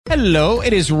Hello,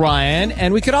 it is Ryan,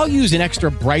 and we could all use an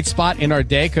extra bright spot in our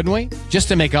day, couldn't we? Just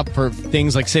to make up for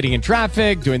things like sitting in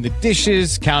traffic, doing the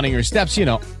dishes, counting your steps, you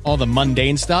know, all the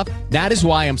mundane stuff. That is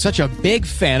why I'm such a big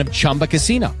fan of Chumba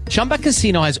Casino. Chumba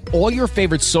Casino has all your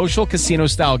favorite social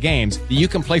casino-style games that you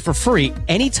can play for free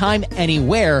anytime,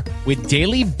 anywhere with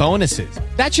daily bonuses.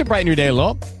 That should brighten your day a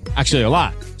little. Actually, a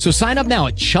lot. So sign up now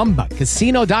at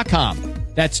ChumbaCasino.com.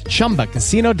 That's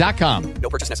ChumbaCasino.com. No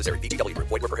purchase necessary. VGW Group.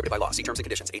 Void where prohibited by law. See terms and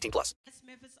conditions. 18+.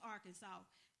 Memphis, Arkansas,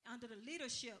 under the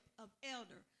leadership of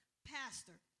Elder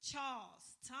Pastor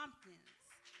Charles Tompkins.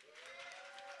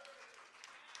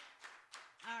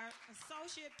 Our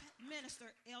associate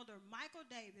minister, Elder Michael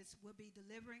Davis, will be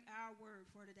delivering our word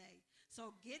for today.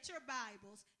 So get your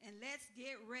Bibles and let's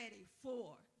get ready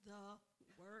for the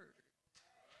word.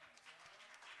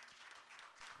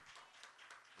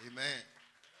 Amen.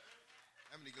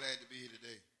 How many glad to be here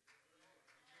today?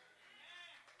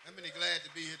 How many glad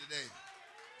to be here today?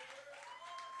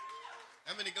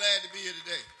 How many glad to be here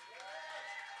today?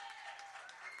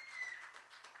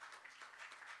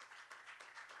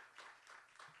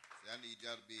 See, I need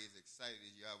y'all to be as excited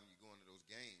as you are when you're going to those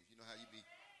games. You know how you be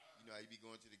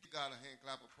going to the God a hand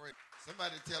clap of praise.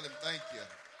 Somebody tell him thank you.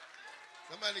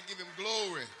 Somebody give him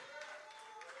glory.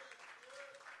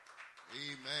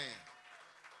 Amen.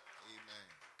 Amen.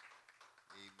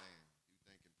 Amen. You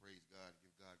thank and praise God.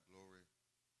 Give God glory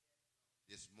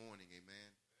this morning. Amen.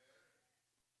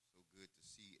 So good to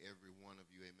see every one of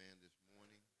you. Amen. This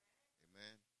morning.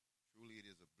 Amen. Truly it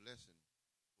is a blessing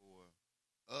for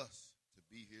us to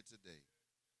be here today.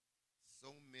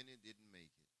 So many didn't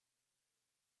make it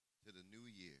to the new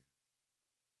year.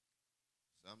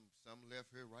 Some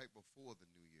left here right before the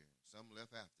new year. Some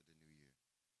left after the new year.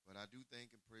 But I do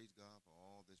thank and praise God for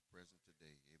all that's present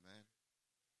today. Amen.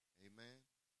 Amen.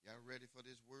 Y'all ready for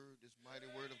this word, this mighty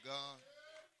word of God?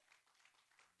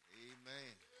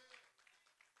 Amen.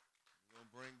 I'm going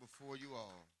to bring before you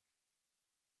all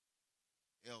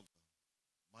Elder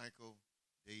Michael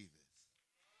Davis.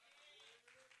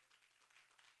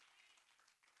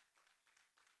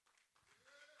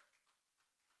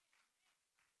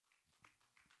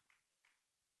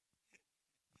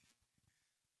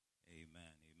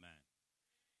 Amen, amen.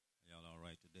 Y'all all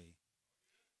right today?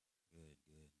 Good,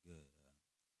 good, good.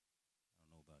 I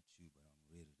don't know about you, but I'm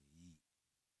ready to eat.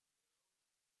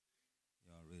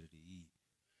 Y'all ready to eat?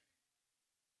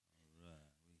 All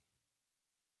right.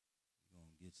 We're going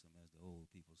to get some, as the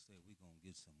old people say, we're going to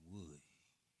get some wood.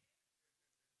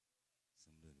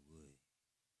 Some little wood.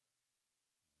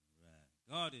 All right.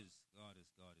 God is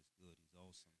good. He's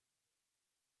awesome.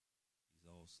 He's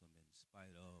awesome in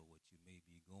spite of what you may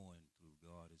be going through.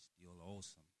 God is still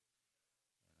awesome.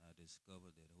 And I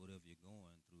discovered that whatever you're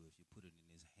going through, if you put it in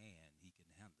his hand, he can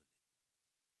handle it.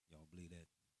 Y'all believe that?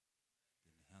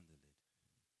 He can handle it.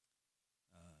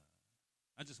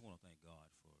 I just want to thank God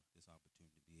for this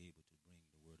opportunity to be able to bring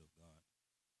the word of God.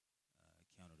 I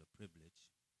count it a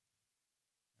privilege.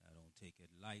 I don't take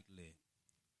it lightly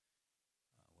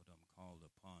what I'm called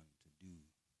upon to do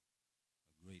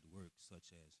a great work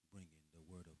such as bringing the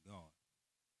word of God.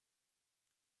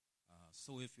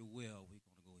 So if you will, we're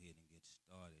going to go ahead and get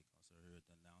started because I heard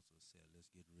the announcer say,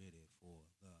 let's get ready for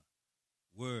the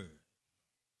word.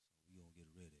 So we're going to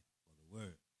get ready for the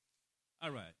word.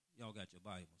 All right, y'all got your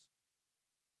Bibles.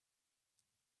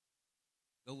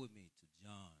 Go with me to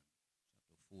John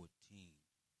chapter 14,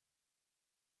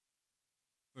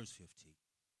 verse 15.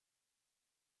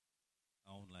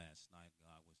 On last night,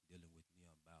 God was dealing with me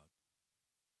about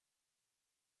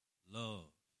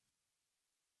love.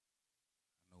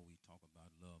 I know we talk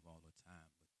about love all the time,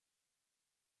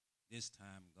 but this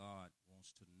time God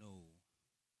wants to know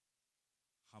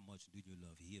how much do you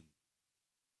love him.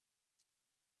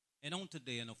 And on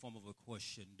today, in the form of a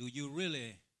question, do you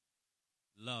really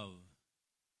love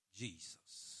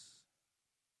Jesus?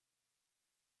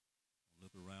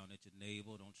 Look around at your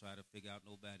neighbor. Don't try to figure out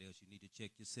nobody else. You need to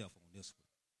check yourself on this one.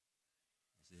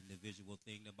 It's an individual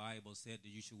thing. The Bible said that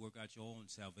you should work out your own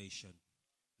salvation.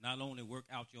 Not only work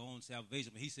out your own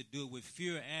salvation, but he said do it with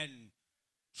fear and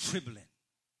trembling.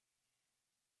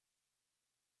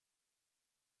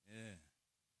 Yeah.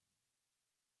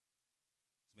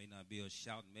 This may not be a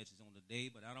shouting message on the day,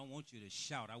 but I don't want you to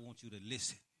shout. I want you to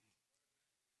listen.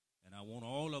 And I want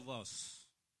all of us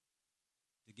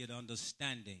to get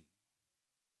understanding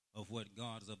of what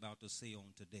God is about to say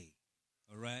on today.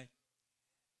 All right?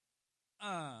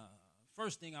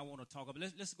 First thing I want to talk about,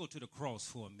 let's go to the cross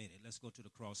for a minute. Let's go to the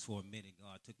cross for a minute.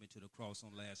 God took me to the cross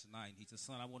on last night. He said,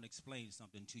 son, I want to explain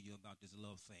something to you about this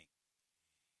love thing.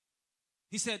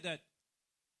 He said that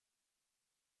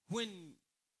when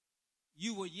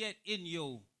you were yet in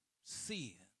your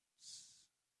sins,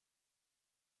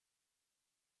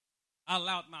 I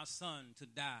allowed my son to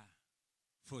die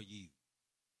for you.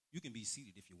 You can be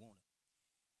seated if you want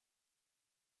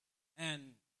it. And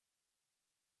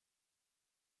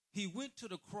he went to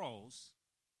the cross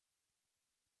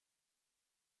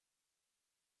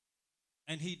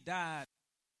and he died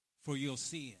for your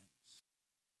sins.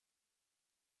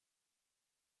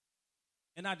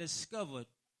 And I discovered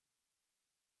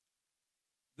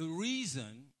the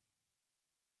reason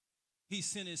he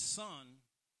sent his son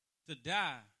to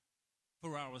die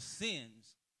for our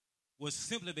sins was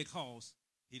simply because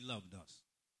he loved us.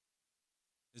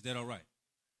 Is that all right?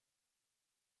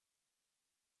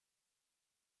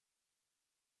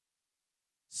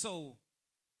 So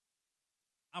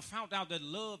I found out that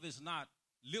love is not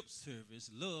lip service,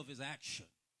 love is action.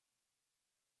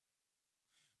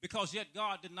 Because yet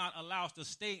God did not allow us to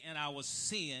stay in our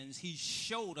sins. He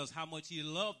showed us how much he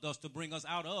loved us to bring us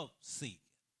out of sin.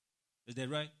 Is that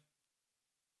right?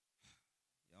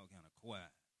 Y'all kind of quiet.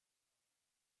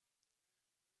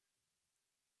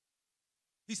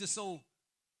 He said, so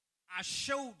I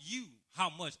showed you how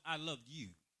much I loved you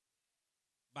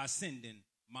by sending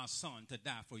my son to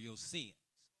die for your sins.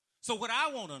 So what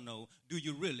I want to know, do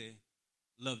you really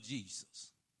love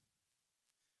Jesus?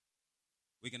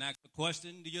 We can ask the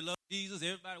question, do you love Jesus?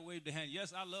 Everybody wave their hand.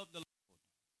 Yes, I love the Lord.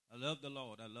 I love the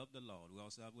Lord. I love the Lord. We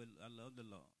all say, I love the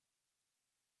Lord.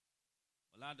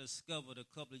 Well, I discovered a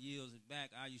couple of years back,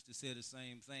 I used to say the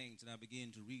same thing until I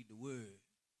began to read the word.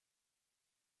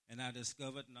 And I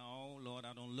discovered, no, Lord,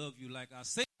 I don't love you like I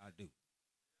say I do.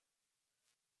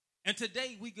 And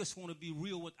today, we just want to be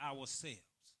real with ourselves.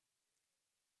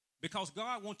 Because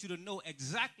God wants you to know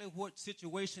exactly what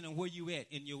situation and where you at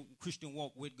in your Christian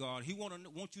walk with God. He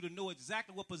wants you to know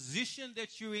exactly what position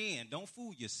that you're in. Don't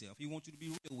fool yourself. He wants you to be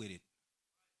real with it.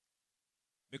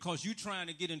 Because you're trying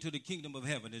to get into the kingdom of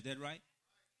heaven. Is that right?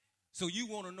 So you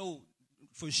want to know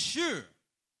for sure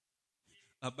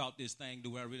about this thing.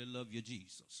 Do I really love you,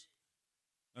 Jesus?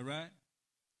 All right?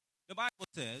 The Bible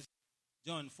says,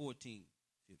 John 14:15.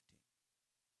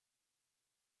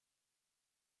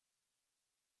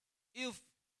 If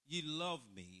ye love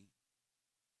me,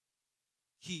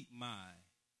 keep my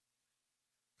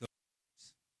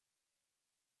commandments.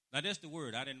 Now, that's the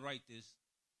word. I didn't write this.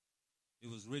 It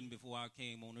was written before I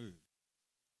came on earth.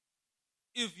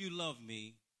 If you love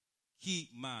me,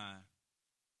 keep my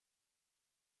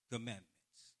commandments.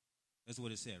 That's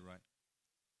what it said, right?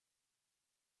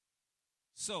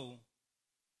 So,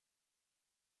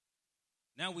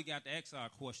 now we got to ask our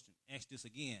question. Ask this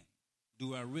again.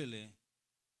 Do I really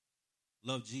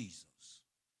love Jesus?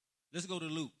 Let's go to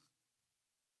Luke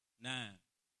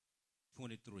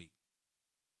 9:23.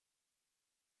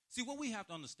 See, what we have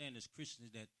to understand as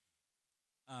Christians is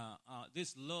that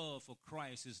this love for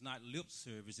Christ is not lip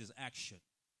service, it's action.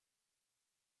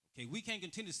 Okay, we can't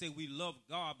continue to say we love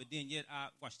God, but then yet,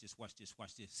 watch this.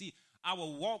 See, our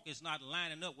walk is not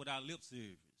lining up with our lip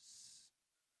service.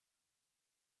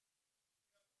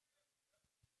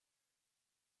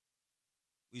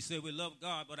 We say we love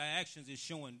God, but our actions is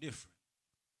showing different.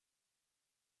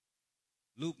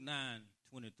 Luke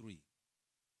 9:23.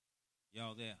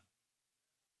 Y'all there?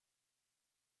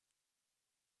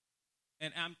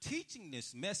 And I'm teaching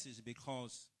this message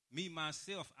because me,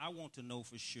 myself, I want to know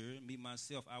for sure. Me,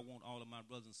 myself, I want all of my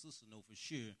brothers and sisters to know for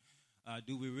sure.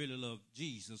 Do we really love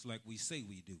Jesus like we say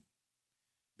we do?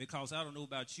 Because I don't know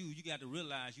about you. You got to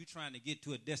realize you're trying to get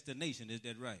to a destination. Is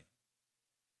that right?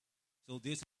 So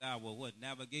this is our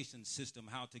navigation system,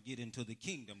 how to get into the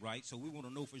kingdom, right? So we want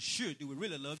to know for sure, do we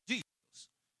really love Jesus?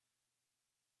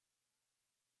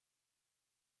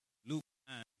 Luke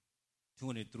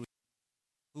 9:23.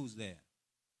 Who's there?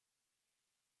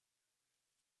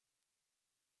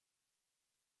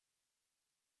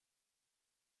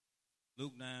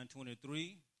 Luke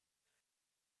 9:23.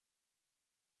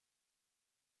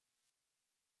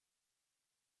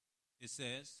 It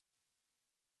says,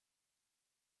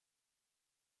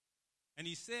 and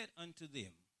he said unto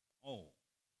them all,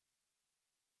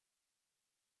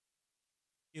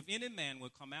 if any man will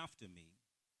come after me,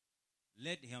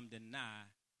 let him deny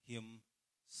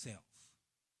himself.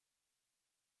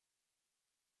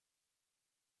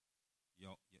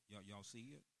 Y'all see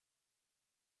it?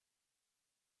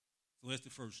 So that's the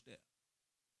first step.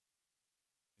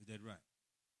 Is that right?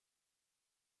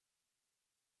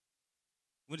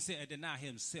 When he said deny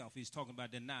himself, he's talking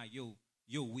about deny your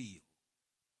will.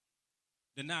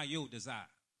 Deny your desires.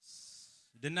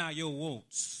 Deny your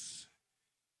wants.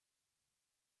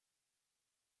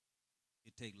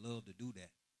 It takes love to do that.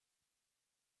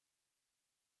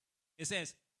 It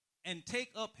says, and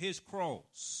take up his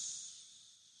cross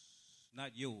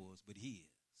not yours, but his,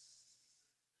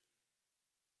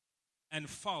 and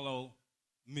follow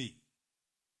me.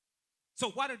 So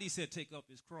why did he say take up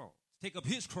his cross? Take up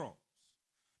his cross.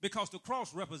 Because the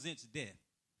cross represents death.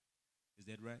 Is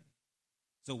that right?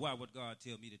 So why would God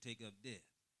tell me to take up death?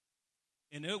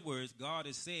 In other words, God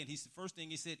is saying, the first thing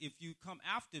he said, if you come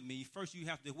after me, first you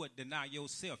have to what? Deny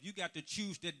yourself. You got to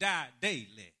choose to die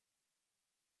daily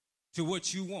to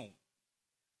what you want.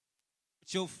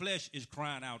 What your flesh is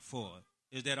crying out for.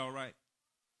 Is that all right?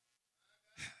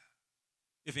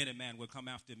 If any man will come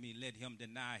after me, let him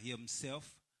deny himself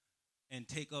and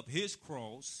take up his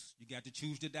cross. You got to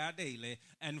choose to die daily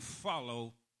and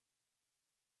follow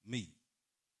me.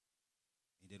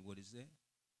 Ain't that what it said?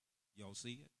 Y'all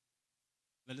see it?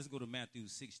 Now let's go to Matthew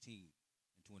 16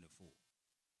 and 24.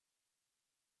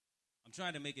 I'm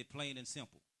trying to make it plain and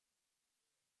simple.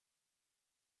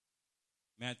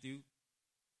 Matthew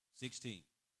 16,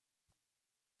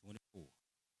 24.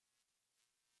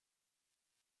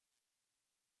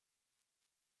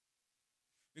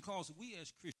 Because we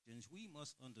as Christians, we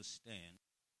must understand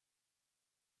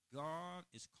God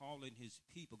is calling his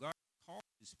people. God called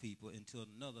his people into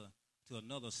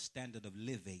another standard of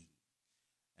living.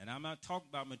 And I'm not talking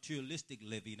about materialistic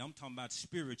living. I'm talking about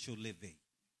spiritual living.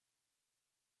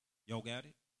 Y'all got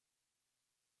it?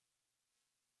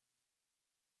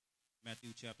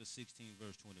 Matthew chapter 16,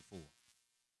 verse 24.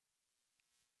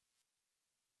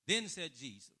 Then said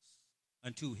Jesus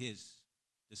unto his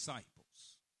disciples,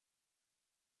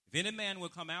 if any man will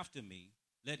come after me,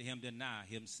 let him deny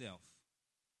himself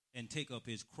and take up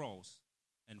his cross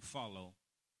and follow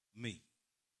me.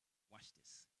 Watch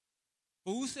this.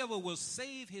 For whosoever will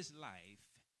save his life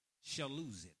shall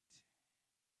lose it.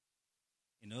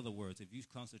 In other words, if you're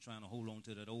constantly trying to hold on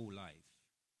to that old life,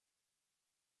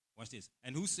 watch this.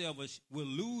 And whosoever will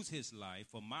lose his life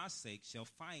for my sake shall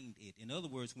find it. In other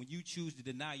words, when you choose to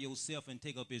deny yourself and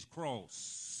take up his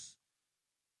cross,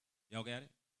 y'all got it?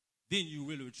 Then you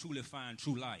really truly find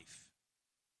true life.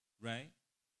 Right?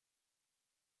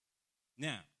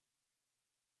 Now,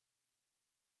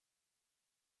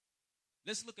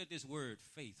 let's look at this word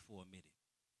faith for a minute.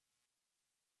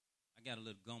 I got a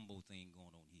little gumbo thing going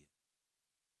on here.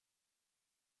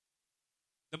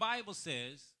 The Bible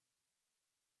says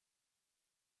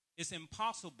it's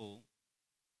impossible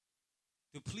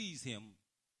to please him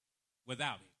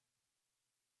without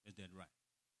it. Is that right?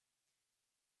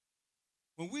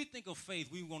 When we think of faith,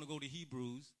 we want to go to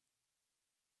Hebrews.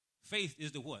 Faith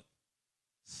is the what?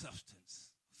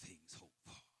 Substance of things hoped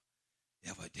for.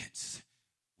 Evidence.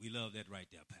 We love that right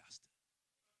there, Pastor.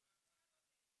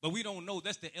 But we don't know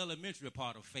that's the elementary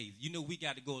part of faith. You know, we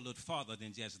got to go a little farther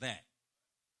than just that.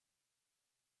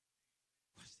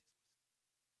 Watch this.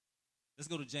 Let's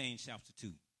go to James chapter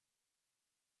 2.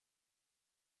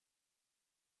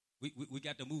 We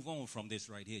got to move on from this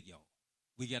right here, y'all.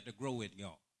 We got to grow it,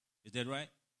 y'all. Is that right?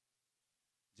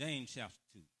 James chapter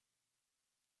 2.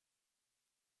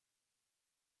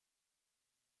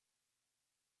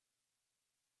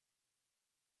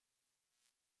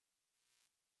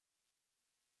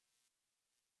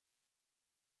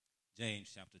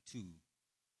 James chapter 2,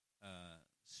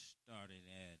 starting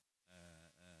at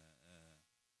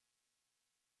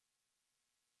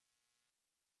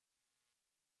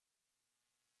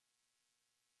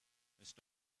let's start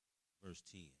verse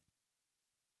 10.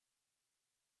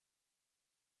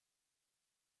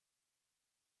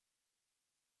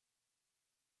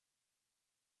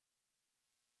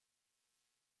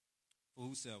 For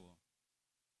whosoever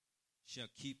shall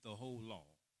keep the whole law,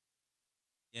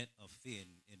 yet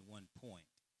offend in one point,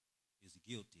 is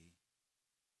guilty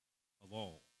of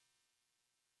all.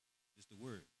 It's the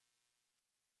word.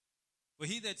 For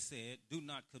he that said, do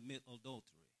not commit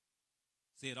adultery,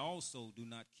 said also, do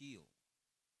not kill.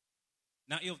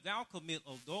 Now, if thou commit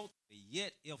adultery,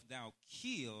 yet if thou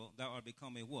kill, thou art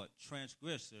become a what?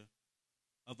 Transgressor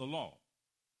of the law.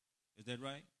 Is that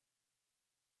right?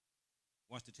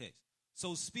 Watch the text.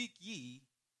 So speak ye,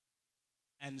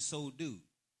 and so do,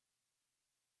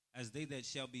 as they that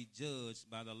shall be judged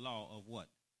by the law of what?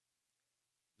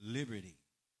 Liberty.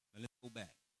 Now let's go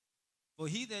back. For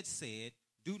he that said,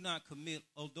 do not commit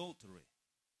adultery.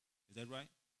 Is that right?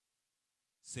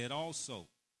 Said also.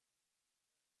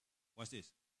 Watch this.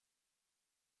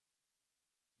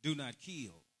 Do not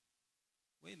kill.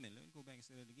 Wait a minute. Let me go back and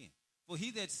say that again. For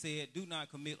he that said, do not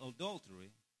commit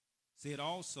adultery, said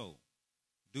also,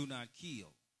 do not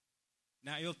kill.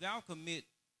 Now, if thou commit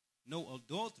no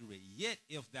adultery, yet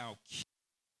if thou kill,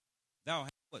 thou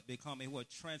hast what? Become a what?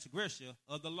 Transgressor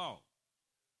of the law.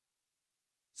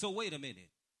 So wait a minute.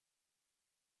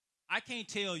 I can't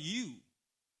tell you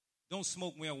don't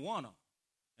smoke marijuana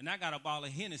And I got a bottle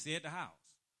of Hennessy at the house.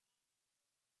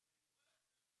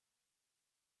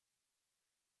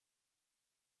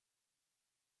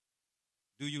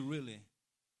 Do you really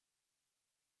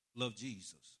love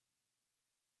Jesus?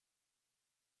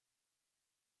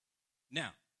 Now,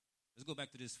 let's go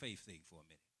back to this faith thing for a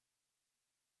minute.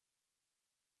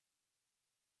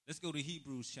 Let's go to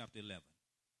Hebrews chapter 11.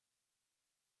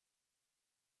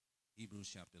 Hebrews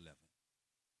chapter 11.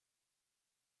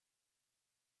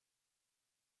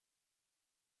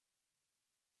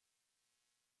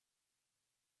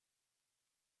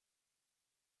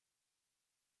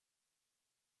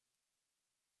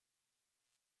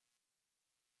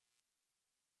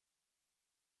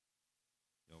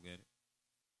 Y'all get it?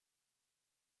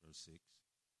 Verse 6.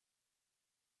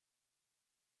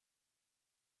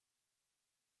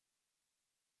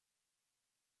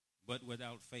 But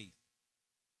without faith,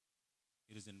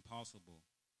 it is impossible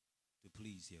to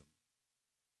please him.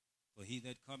 For he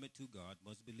that cometh to God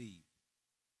must believe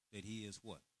that he is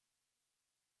what?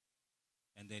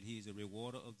 And that he is a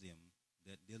rewarder of them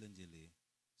that diligently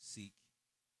seek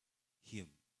him.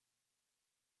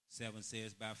 7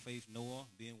 says, by faith Noah,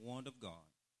 being warned of God,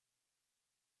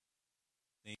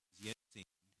 things yet seen,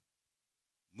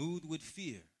 moved with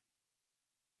fear,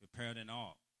 prepared an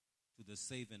ark to the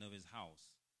saving of his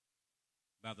house,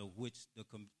 by the which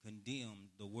condemned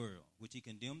the world, which he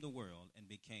condemned the world and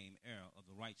became heir of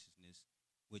the righteousness,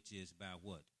 which is by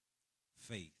what?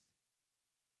 Faith.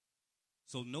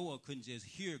 So Noah couldn't just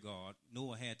hear God.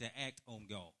 Noah had to act on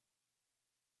God.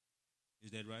 Is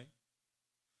that right?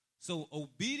 So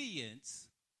obedience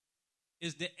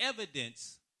is the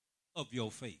evidence of your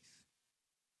faith.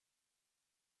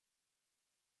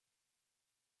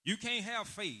 You can't have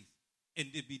faith and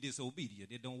then be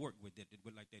disobedient. It don't work with that,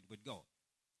 like that with God.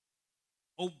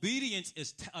 Obedience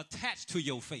is attached to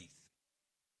your faith.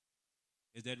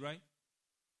 Is that right?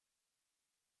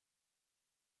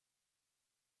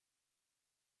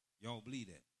 Y'all believe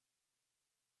that?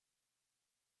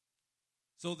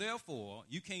 So therefore,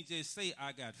 you can't just say,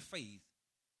 I got faith,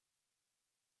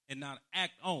 and not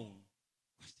act on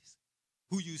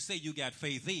who you say you got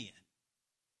faith in.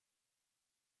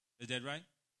 Is that right?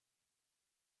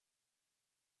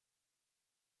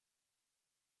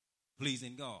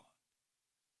 Pleasing God.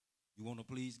 You want to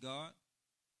please God?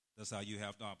 That's how you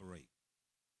have to operate.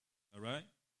 All right?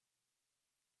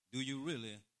 Do you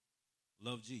really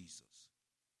love Jesus?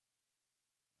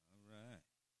 All right.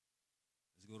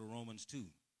 Let's go to Romans 2.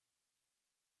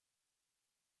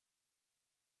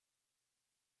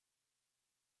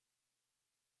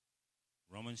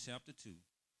 Romans chapter 2.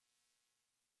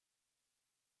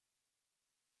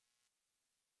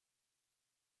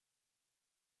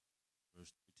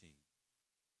 Verse 13.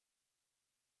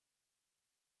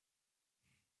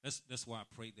 That's why I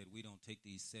pray that we don't take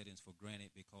these settings for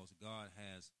granted, because God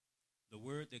has, the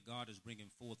word that God is bringing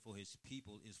forth for his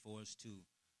people is for us to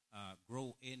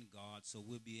grow in God, so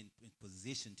we'll be in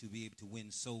position to be able to win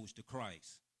souls to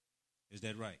Christ. Is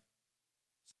that right?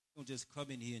 So don't just come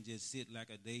in here and just sit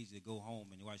like a daisy, go home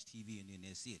and watch TV and then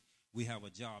that's it. We have a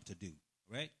job to do,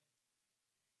 right?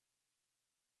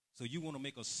 So you want to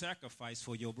make a sacrifice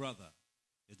for your brother.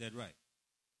 Is that right?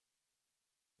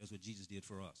 That's what Jesus did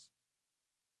for us.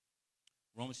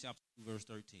 Romans chapter 2, verse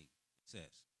 13 says,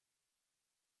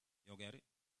 y'all got it?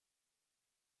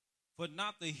 For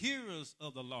not the hearers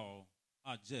of the law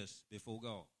are just before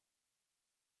God,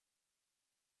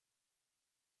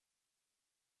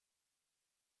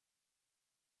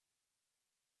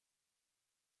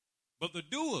 but the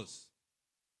doers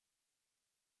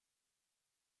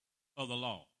of the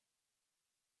law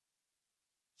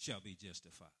shall be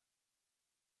justified.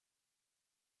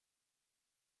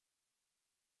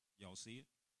 Y'all see it?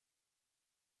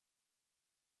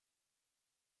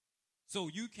 So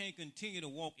you can't continue to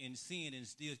walk in sin and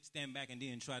still stand back and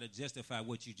then try to justify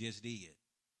what you just did.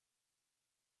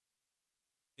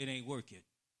 It ain't working.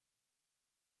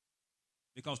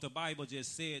 Because the Bible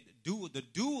just said the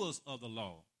doers of the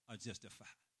law are justified,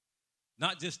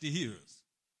 not just the hearers.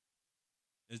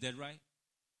 Is that right?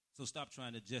 So stop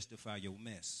trying to justify your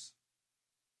mess.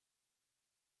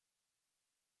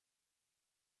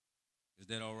 Is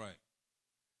that all right?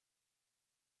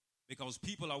 Because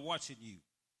people are watching you.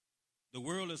 The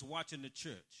world is watching the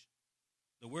church.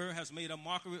 The world has made a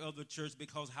mockery of the church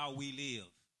because how we live.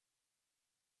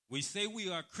 We say we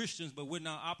are Christians, but we're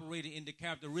not operating in the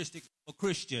characteristics of a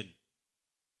Christian.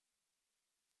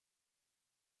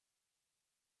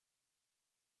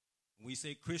 When we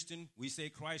say Christian, we say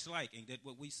Christ-like. Ain't that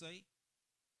what we say?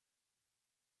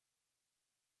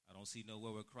 I don't see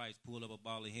nowhere where Christ pulled up a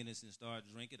bottle of Hennessy and started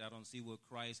drinking. I don't see where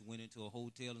Christ went into a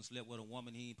hotel and slept with a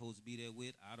woman he ain't supposed to be there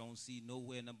with. I don't see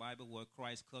nowhere in the Bible where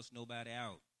Christ cussed nobody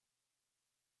out.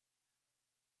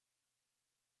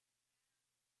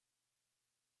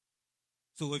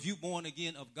 So if you're born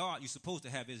again of God, you're supposed to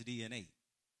have his DNA.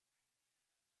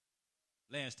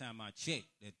 Last time I checked,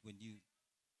 that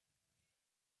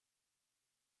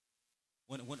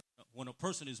when a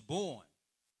person is born,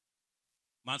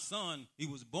 my son, he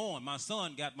was born, my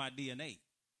son got my DNA.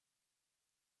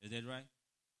 Is that right?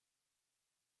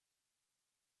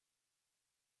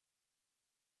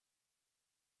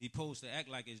 He supposed to act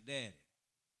like his daddy,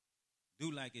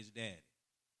 do like his daddy,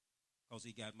 because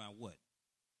he got my what?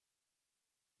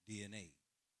 DNA.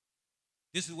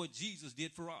 This is what Jesus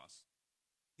did for us.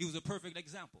 He was a perfect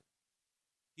example.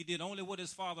 He did only what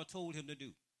his father told him to do.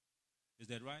 Is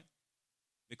that right?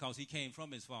 Because he came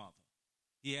from his father.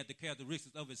 He had the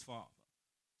characteristics of his father.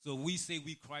 So we say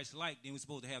we Christ-like, then we're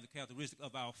supposed to have the characteristics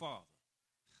of our father.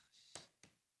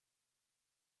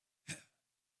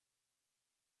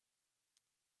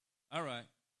 All right,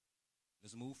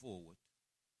 let's move forward.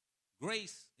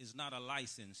 Grace is not a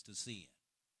license to sin.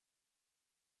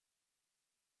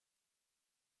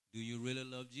 Do you really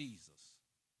love Jesus?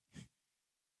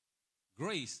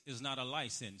 Grace is not a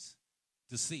license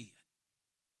to sin.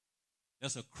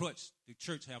 That's a crutch the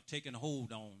church have taken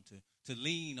hold on, to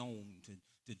lean on,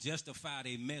 to justify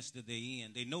their mess that they're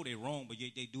in. They know they're wrong, but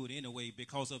yet they do it anyway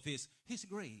because of his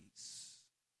grace.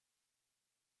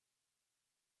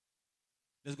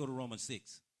 Let's go to Romans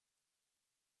 6.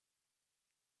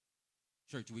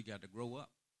 Church, we got to grow up.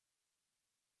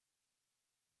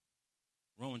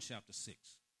 Romans chapter 6.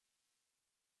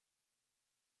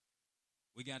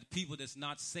 We got people that's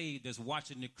not saved that's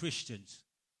watching the Christians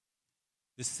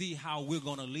to see how we're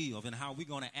going to live and how we're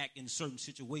going to act in certain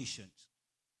situations.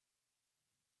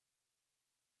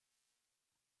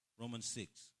 Romans 6,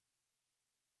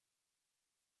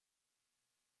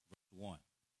 verse 1.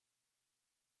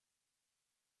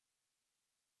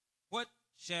 What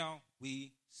shall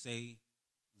we say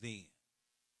then?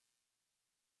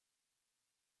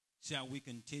 Shall we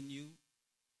continue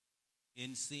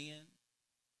in sin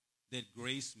that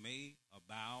grace may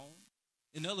abound?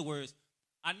 In other words,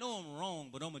 I know I'm wrong,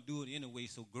 but I'm going to do it anyway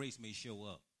so grace may show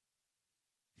up.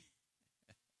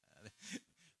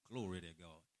 Glory to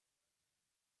God.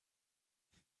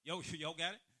 Y'all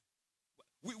got it?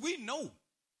 We know. Let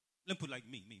me put it like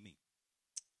me.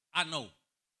 I know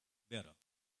better.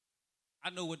 I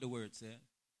know what the word says.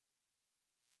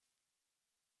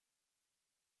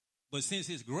 But since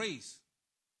his grace,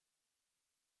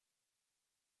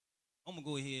 I'm going to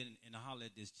go ahead and holler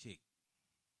at this chick.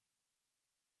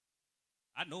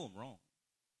 I know I'm wrong.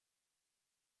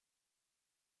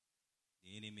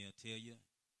 The enemy will tell you,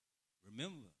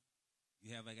 remember,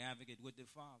 you have an advocate with the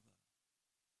Father.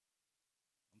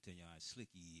 I'm telling you how slick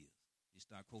he is. He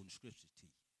start quoting scriptures to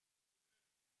you.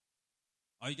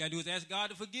 All you got to do is ask God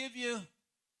to forgive you.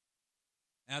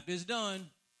 After it's done,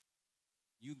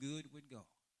 you good with God.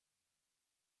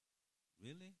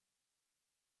 Really?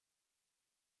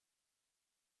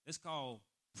 It's called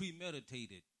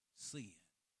premeditated sin.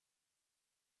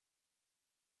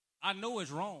 I know it's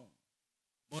wrong,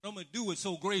 but I'm going to do it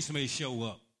so grace may show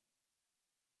up.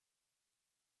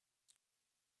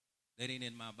 That ain't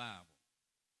in my Bible.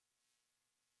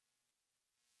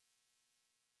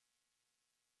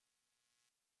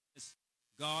 It's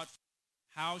God,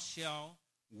 how shall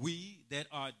we that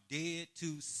are dead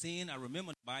to sin? I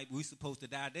remember in the Bible, we're supposed to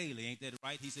die daily. Ain't that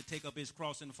right? He said, take up his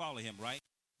cross and follow him, right?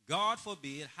 God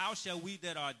forbid, how shall we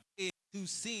that are dead to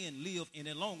sin live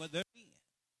any longer therein?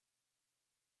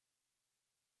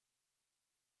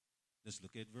 Let's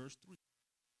look at verse 3.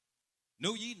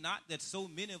 Know ye not that so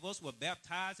many of us were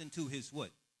baptized into his what?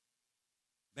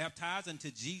 Baptized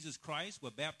into Jesus Christ,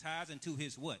 were baptized into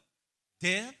his what?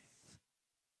 Death.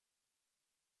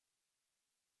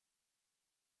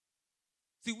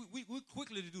 See, we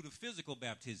quickly to do the physical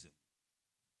baptism.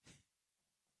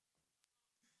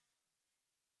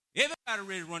 Everybody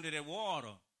ready to run to that water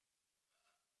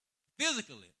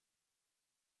physically.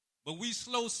 But we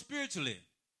slow spiritually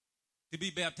to be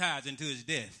baptized into his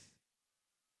death.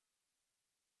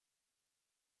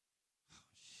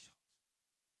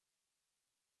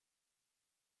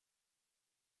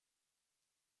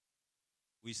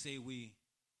 We say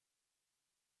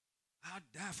I'll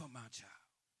die for my child.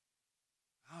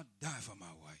 I'll die for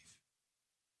my wife.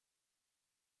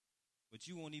 But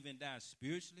you won't even die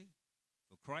spiritually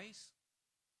for Christ?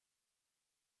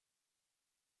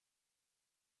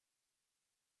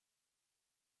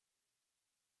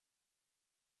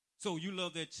 So you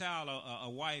love that child, a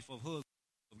wife, of husband,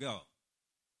 of God.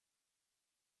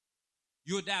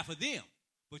 You'll die for them,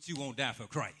 but you won't die for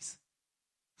Christ.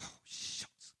 Oh,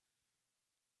 shucks.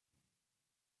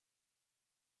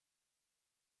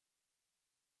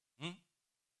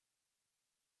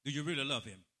 Do you really love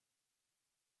him?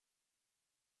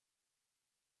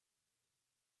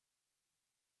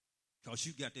 Because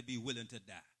you got to be willing to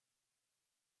die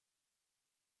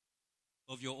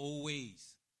of your old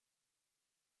ways.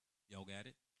 Y'all got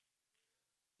it?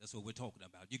 That's what we're talking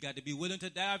about. You got to be willing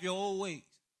to die of your old ways.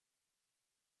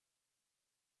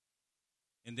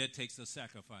 And that takes a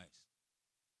sacrifice.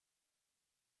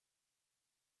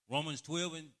 Romans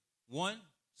 12 and 1,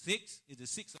 6 is the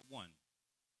 6 of 1.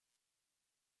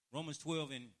 Romans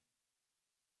 12 and,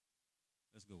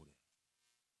 let's go there.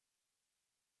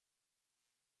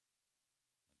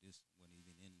 This wasn't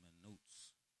even in my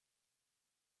notes.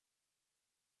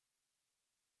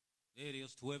 There it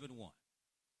is, 12 and 1.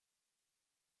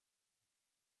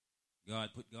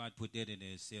 God put that in there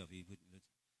himself.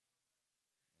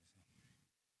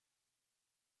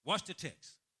 Watch the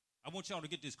text. I want y'all to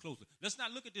get this closer. Let's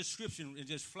not look at this scripture and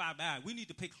just fly by. We need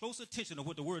to pay close attention to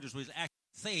what the word is actually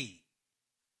saying.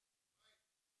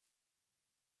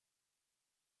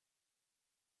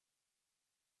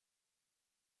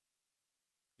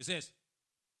 It says,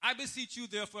 I beseech you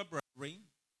therefore, brethren,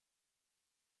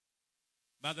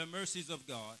 by the mercies of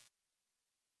God,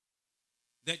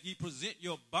 that ye present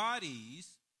your bodies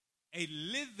a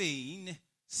living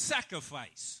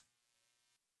sacrifice.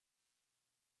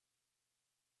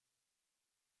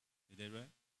 Is that right?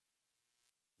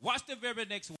 Watch the very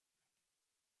next word.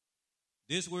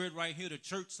 This word right here, the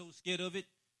church so scared of it.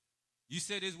 You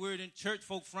say this word in church,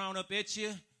 folk frown up at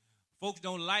you. Folks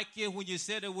don't like you when you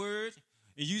say the word.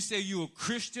 And you say you're a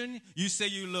Christian, you say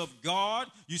you love God,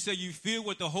 you say you filled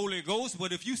with the Holy Ghost,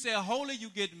 but if you say holy, you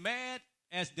get mad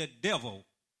as the devil.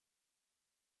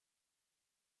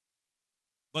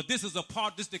 But this is the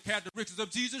characteristics of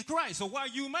Jesus Christ. So why are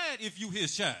you mad if you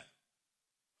his child?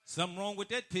 Something wrong with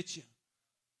that picture.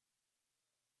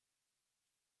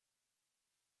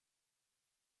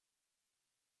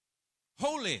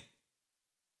 Holy.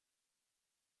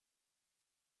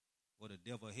 Well, the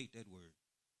devil hate that word.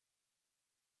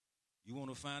 You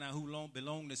want to find out who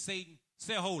belong to Satan?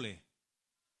 Say holy.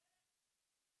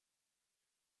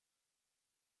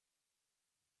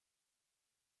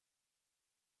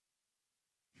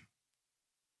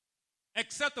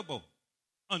 Acceptable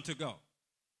unto God.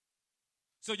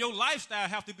 So your lifestyle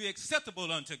have to be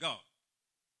acceptable unto God.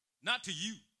 Not to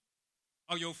you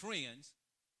or your friends.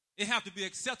 It have to be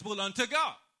acceptable unto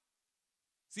God.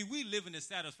 See, we live in to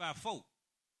satisfy folk.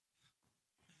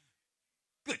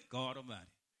 Good God Almighty.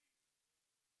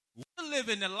 We're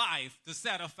living the life to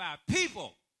satisfy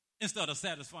people instead of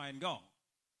satisfying God.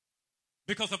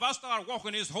 Because if I start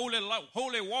walking this holy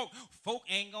walk, folk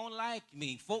ain't going to like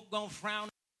me. Folk going to frown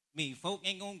at me. Folk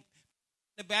ain't going to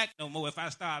the back no more. If I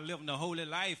start living the holy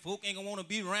life, folk ain't going to want to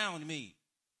be around me.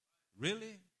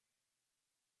 Really?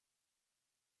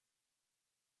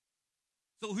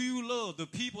 So who you love, the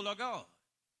people or God?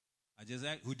 I just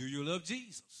ask, who do you love?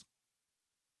 Jesus.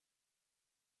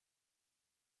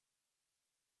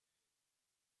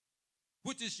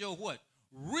 Which is your what?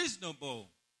 Reasonable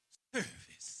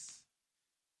service.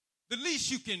 The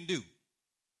least you can do.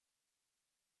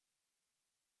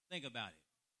 Think about it.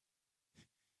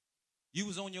 You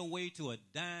was on your way to a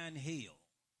dying hell.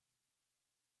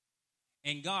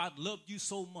 And God loved you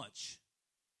so much.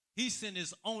 He sent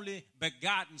his only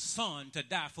begotten son to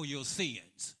die for your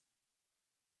sins.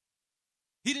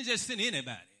 He didn't just send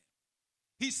anybody.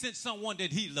 He sent someone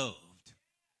that he loved.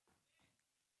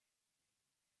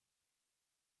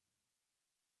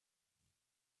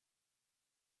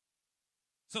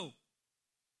 So,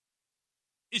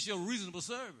 it's your reasonable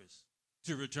service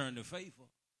to return the favor.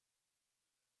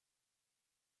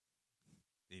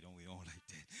 We don't like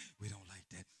that. We don't like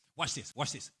that. Watch this.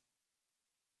 Watch this.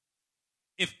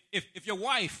 If your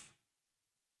wife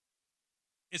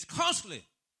is constantly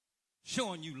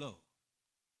showing you love,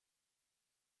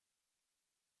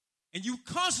 and you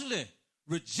constantly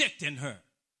rejecting her,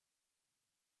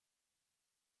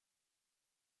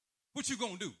 what you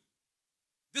gonna do?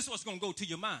 This is what's going to go to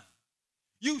your mind.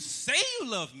 You say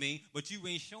you love me, but you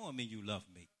ain't showing me you love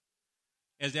me.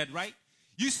 Is that right?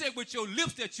 You say with your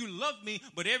lips that you love me,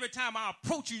 but every time I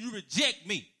approach you, you reject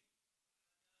me.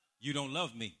 You don't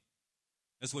love me.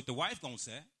 That's what the wife going to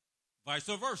say. Vice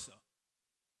versa.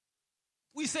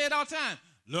 We say it all the time.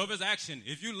 Love is action.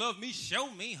 If you love me,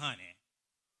 show me, honey.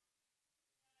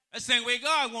 That's the same way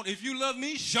God wants. If you love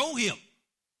me, show him.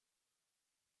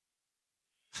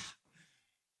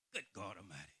 Good God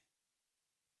Almighty.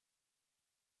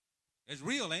 It's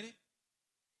real, ain't it?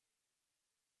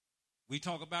 We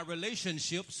talk about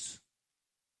relationships.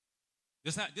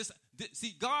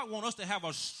 See, God wants us to have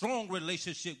a strong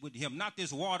relationship with him, not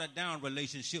this watered down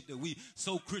relationship that we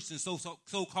so Christian,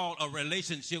 so-called a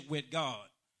relationship with God.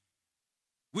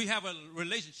 We have a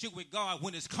relationship with God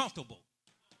when it's comfortable.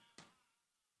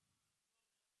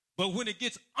 But when it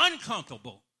gets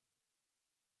uncomfortable,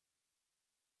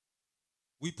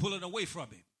 we pull it away from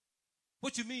him.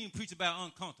 What you mean, preach about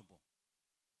uncomfortable?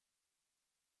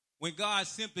 When God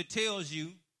simply tells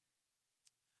you,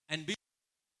 and be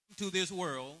to this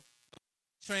world,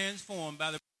 transformed by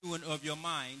the renewing of your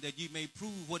mind, that you may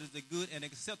prove what is the good and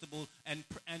acceptable and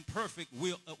perfect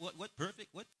will. What perfect?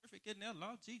 What perfect in there?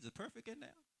 Lord Jesus, perfect in there?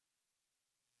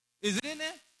 Is it in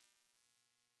there?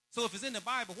 So if it's in the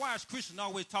Bible, why is Christian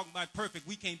always talking about perfect?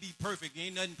 We can't be perfect.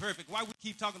 Ain't nothing perfect. Why we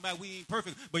keep talking about we ain't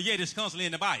perfect, but yet it's constantly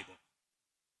in the Bible?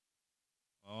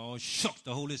 Oh, shucks,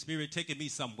 the Holy Spirit taking me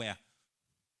somewhere.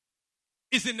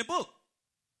 It's in the book.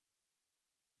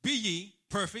 Be ye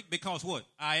perfect because what?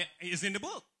 It's in the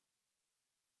book.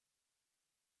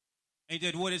 Ain't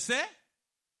that what it said?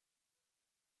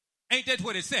 Ain't that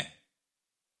what it said?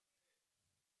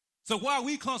 So why are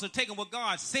we constantly taking what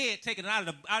God said, taking it out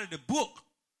of the book?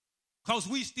 Because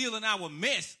we still in our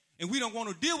mess and we don't want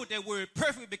to deal with that word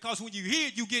perfect, because when you hear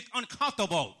it, you get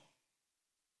uncomfortable.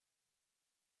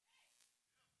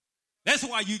 That's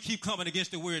why you keep coming against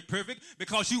the word perfect,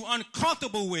 because you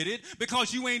uncomfortable with it,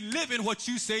 because you ain't living what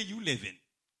you say you living.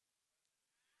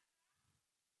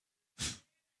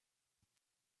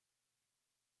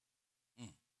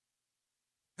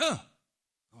 God,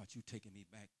 you taking me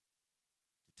back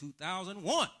to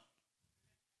 2001.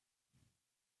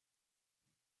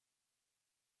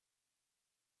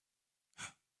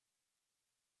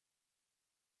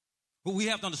 But we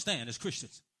have to understand as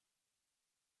Christians,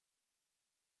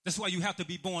 that's why you have to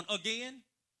be born again.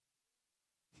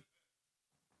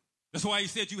 That's why he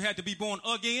said you had to be born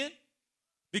again,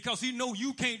 because he know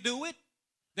you can't do it.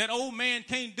 That old man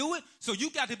can't do it. So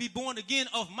you got to be born again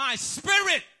of my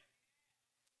spirit,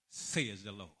 says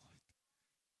the Lord.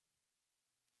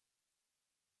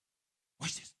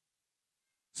 Watch this.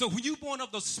 So when you're born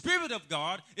of the Spirit of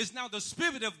God, it's now the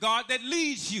Spirit of God that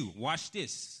leads you. Watch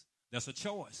this. That's a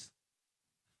choice.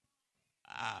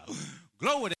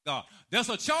 Glory to God. That's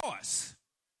a choice.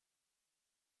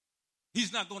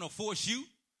 He's not going to force you.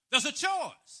 That's a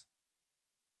choice.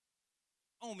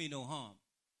 Don't mean no harm.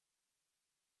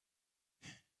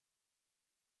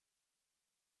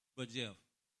 But Jeff,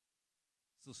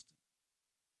 sister,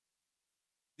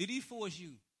 did he force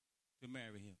you to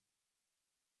marry him?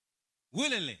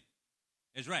 Willingly.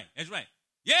 That's right. That's right.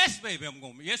 Yes, baby, I'm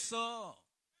going to. Yes, sir.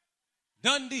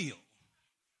 Done deal.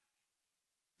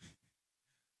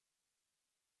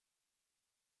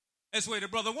 That's the way the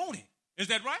brother wanted. Is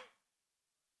that right?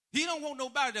 He don't want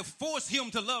nobody to force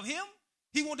him to love him.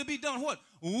 He want to be done what?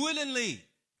 Willingly.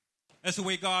 That's the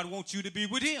way God wants you to be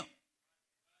with him.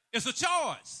 It's a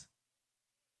choice.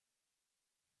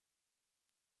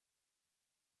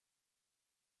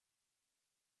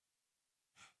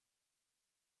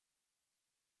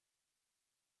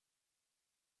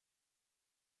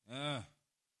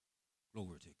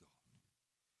 Glory to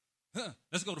God.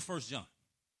 Let's go to 1 John.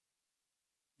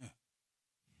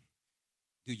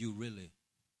 Do you really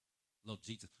love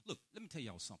Jesus? Look, let me tell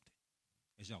y'all something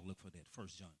as y'all look for that. 1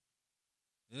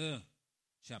 John.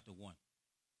 Chapter 1.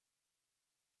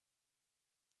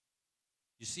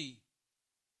 You see,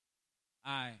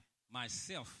 I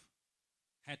myself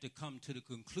had to come to the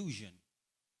conclusion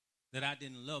that I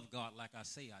didn't love God like I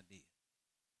say I did.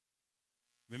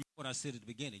 Remember what I said at the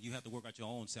beginning. You have to work out your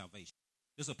own salvation.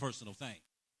 This is a personal thing.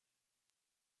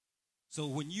 So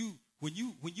when you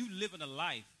live in a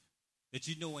life that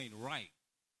you know ain't right,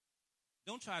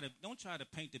 don't try to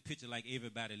paint the picture like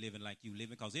everybody living like you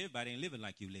living, because everybody ain't living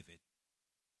like you living.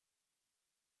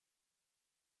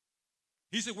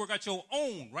 He said work out your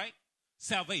own, right?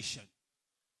 Salvation.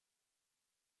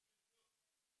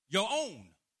 Your own.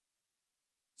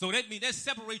 So that means that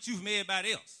separates you from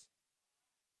everybody else.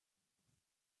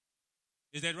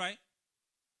 Is that right?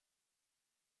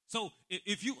 So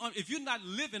if you're not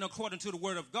living according to the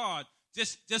word of God,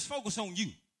 just focus on you.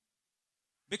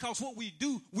 Because what we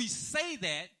do, we say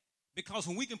that because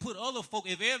when we can put other folk,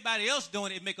 if everybody else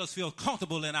doing it, it make us feel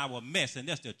comfortable in our mess, and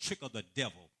that's the trick of the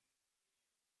devil.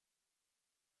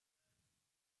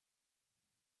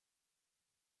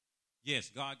 Yes,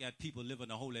 God got people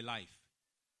living a holy life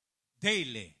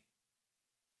daily.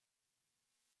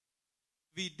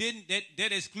 If he didn't,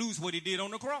 that excludes what he did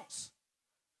on the cross.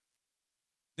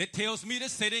 That tells me that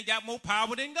Satan got more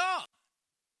power than God.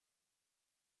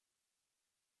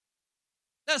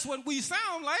 That's what we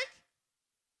sound like.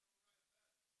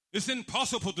 It's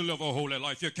impossible to live a holy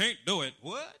life. You can't do it.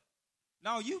 What?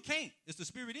 No, you can't. It's the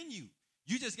Spirit in you.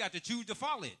 You just got to choose to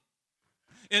follow it.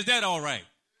 Is that all right?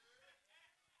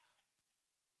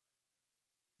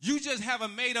 You just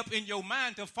haven't made up in your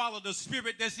mind to follow the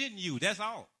Spirit that's in you. That's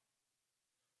all.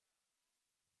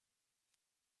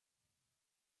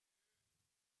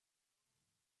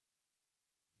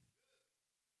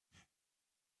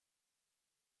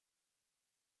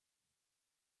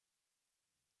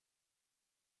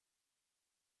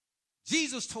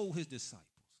 Jesus told his disciples,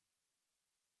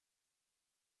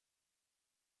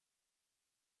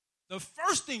 the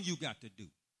first thing you got to do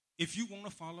if you want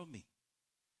to follow me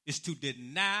is to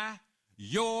deny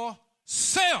yourself.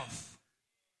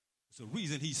 That's the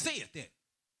reason he said that.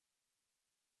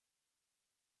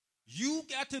 You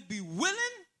got to be willing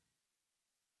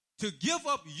to give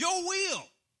up your will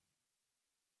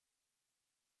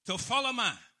to follow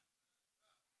mine.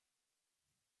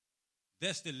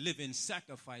 That's the living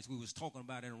sacrifice we was talking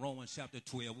about in Romans chapter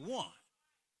 12:1.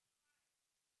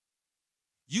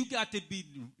 You got to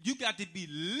be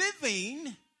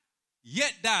living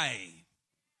yet dying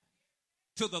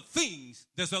to the things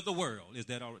that's of the world. Is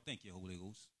that all right? Thank you, Holy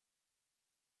Ghost.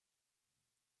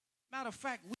 Matter of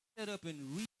fact, we set up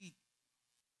and read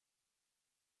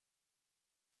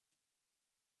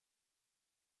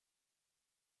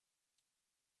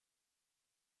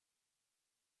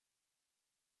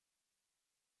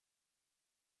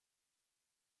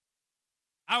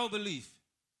our belief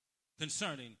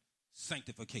concerning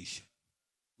sanctification.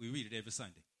 We read it every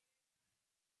Sunday.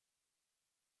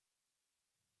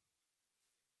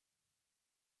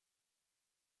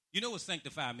 You know what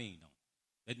sanctify means, though?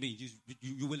 That means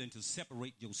you're willing to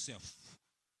separate yourself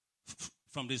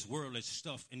from this worldly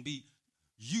stuff and be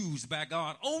used by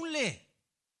God only.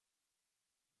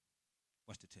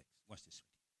 Watch the text. Watch this.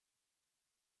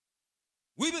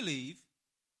 We believe,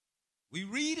 we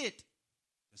read it.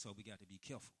 That's why we got to be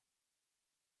careful.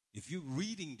 If you're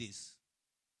reading this,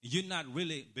 and you're not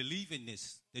really believing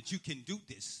this, that you can do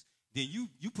this, then you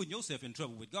putting yourself in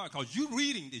trouble with God because you're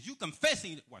reading this, you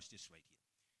confessing it. Watch this right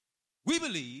here. We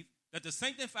believe that the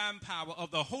sanctifying power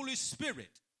of the Holy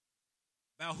Spirit,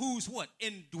 by whose what?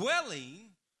 Indwelling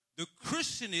the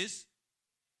Christian is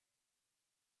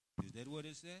that what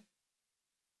it said?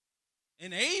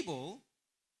 And able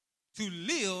to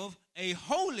live a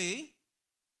holy,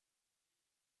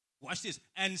 watch this,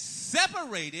 and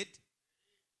separated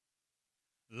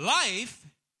life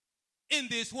in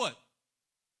this what?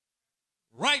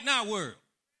 Right now world.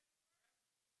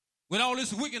 With all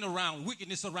this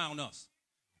wickedness around us.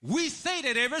 We say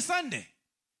that every Sunday.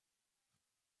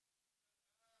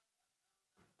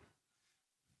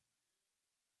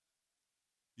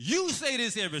 You say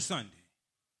this every Sunday.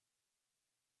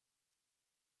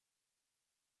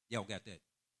 Y'all got that?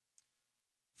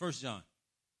 1 John.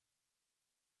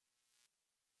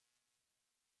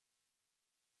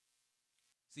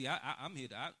 See, I'm here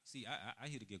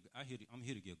to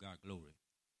give God glory.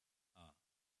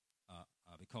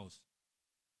 Because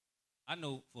I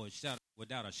know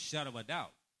without a shadow of a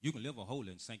doubt, you can live a holy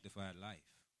and sanctified life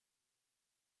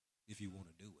if you want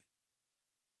to do it.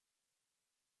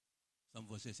 Some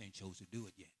of us just ain't chose to do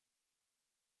it yet.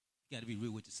 You got to be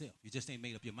real with yourself. You just ain't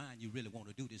made up your mind you really want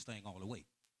to do this thing all the way.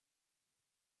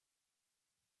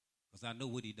 Because I know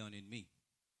what he done in me.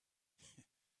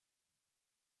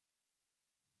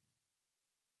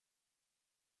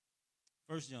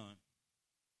 1 John.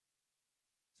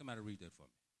 Somebody read that for me.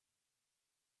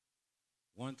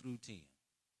 1 through 10.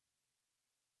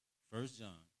 1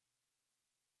 John,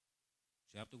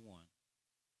 chapter 1.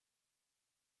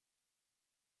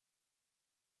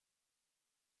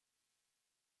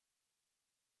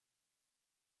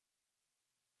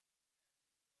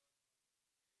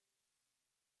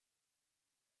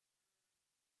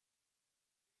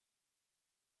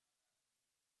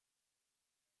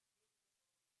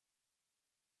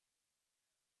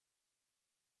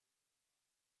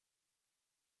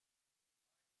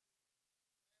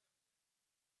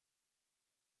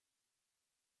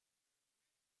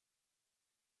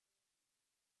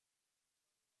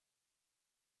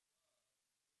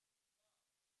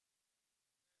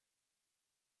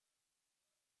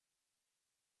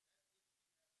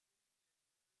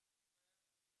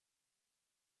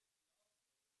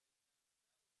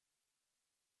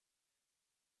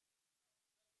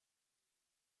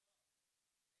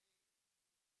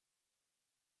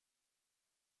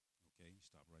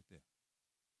 Stop right there.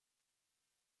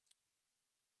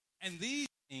 And these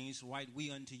things write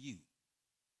we unto you,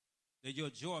 that your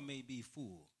joy may be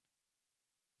full.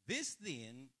 This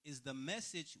then is the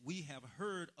message we have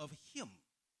heard of him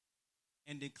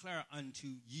and declare unto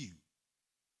you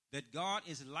that God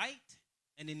is light,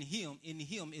 and in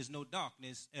him is no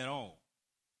darkness at all.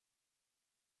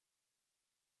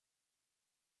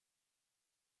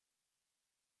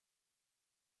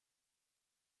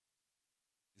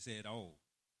 It said all.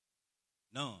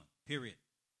 None. Period.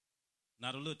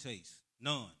 Not a little taste.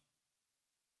 None.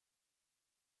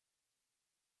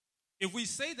 If we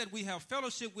say that we have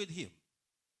fellowship with him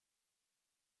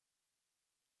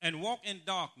and walk in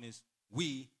darkness,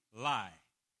 we lie.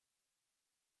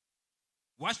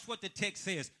 Watch what the text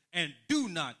says, and do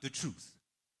not the truth.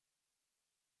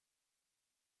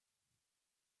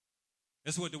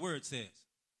 That's what the word says.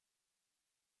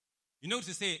 You notice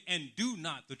it said, and do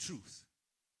not the truth.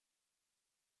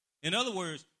 In other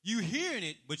words, you hearing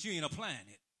it, but you ain't applying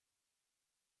it.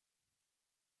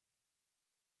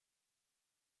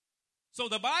 So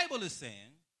the Bible is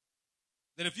saying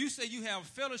that if you say you have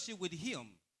fellowship with him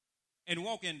and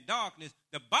walk in darkness,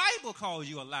 the Bible calls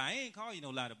you a lie. It ain't call you no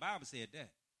lie. The Bible said that.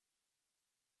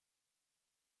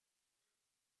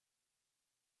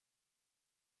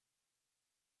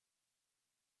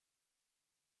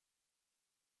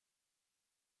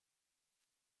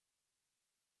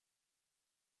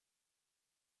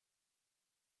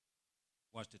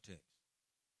 Watch the text.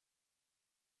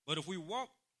 But if we walk,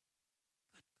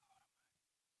 good God Almighty.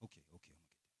 Okay, I'm going to get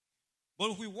that.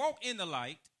 But if we walk in the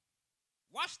light,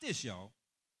 watch this, y'all.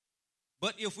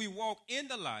 But if we walk in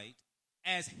the light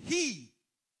as he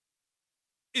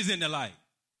is in the light,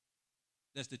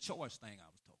 that's the choice thing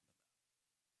I was talking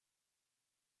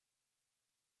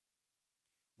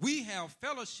about. We have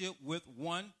fellowship with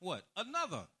one, what?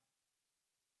 Another.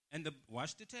 And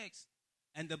watch the text.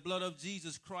 And the blood of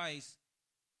Jesus Christ,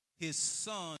 his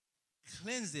son,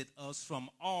 cleanseth us from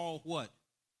all what?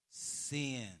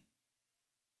 Sin.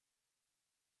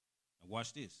 Now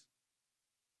watch this.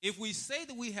 If we say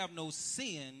that we have no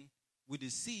sin, we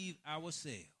deceive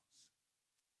ourselves.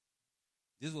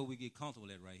 This is where we get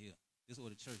comfortable at right here. This is where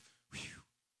the church,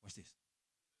 watch this.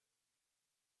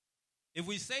 If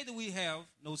we say that we have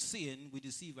no sin, we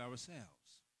deceive ourselves.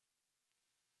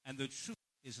 And the truth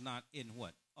is not in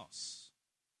what? Us.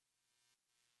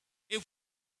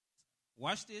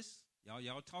 Watch this.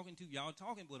 Y'all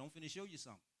talking, but I'm finna show you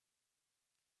something.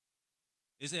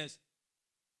 It says,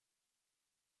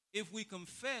 if we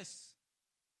confess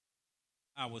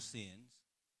our sins,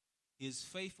 he is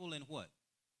faithful and what?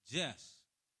 Just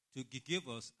to give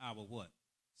us our what?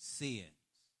 Sins.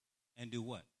 And do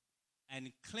what?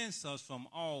 And cleanse us from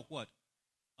all what?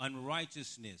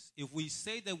 Unrighteousness. If we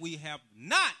say that we have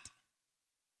not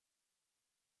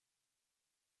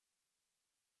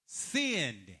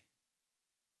sinned,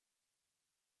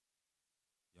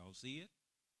 y'all see it?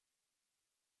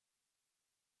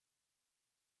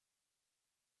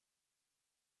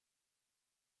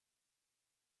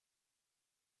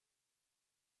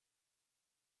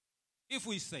 If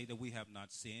we say that we have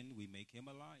not sinned, we make him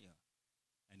a liar,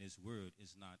 and his word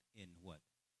is not in what?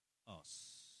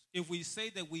 Us. If we say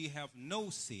that we have no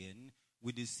sin,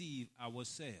 we deceive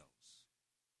ourselves,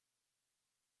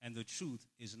 and the truth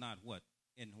is not what?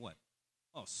 In what?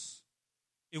 Us.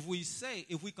 If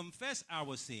we confess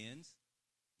our sins,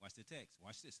 watch the text,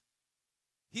 watch this.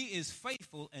 He is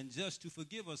faithful and just to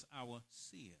forgive us our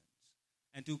sins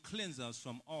and to cleanse us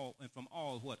from all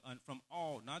what? From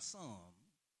all, not some.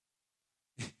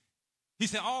 He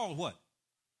said all what?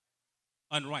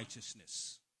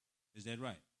 Unrighteousness. Is that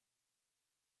right?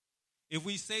 If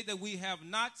we say that we have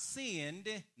not sinned,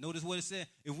 notice what it said.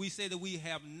 If we say that we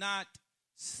have not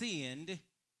sinned,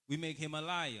 we make him a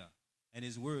liar, and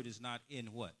his word is not in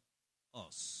what?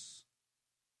 Us.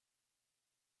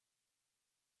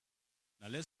 Now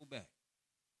let's go back.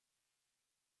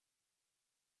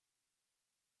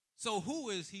 So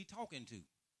who is he talking to?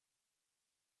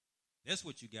 That's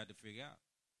what you got to figure out.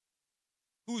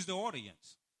 Who's the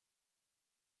audience?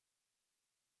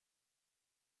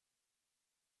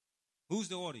 Who's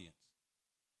the audience?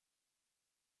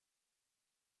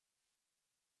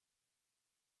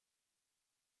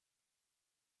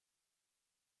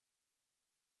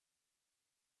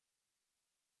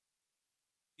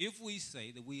 If we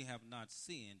say that we have not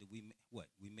sinned, we what?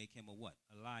 We make him a what?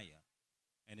 A liar,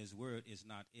 and his word is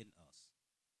not in us.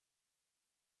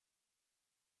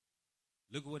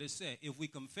 Look at what it said. If we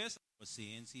confess our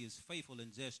sins, he is faithful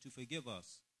and just to forgive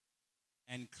us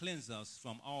and cleanse us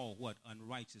from all what?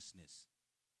 Unrighteousness.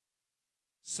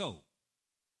 So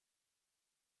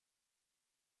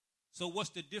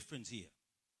what's the difference here?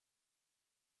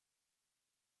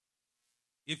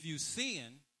 If you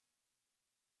sin,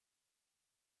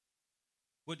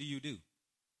 what do you do?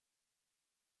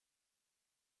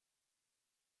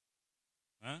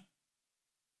 Huh?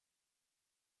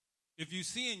 If you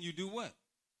sin, you do what?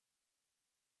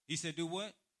 He said, do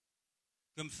what?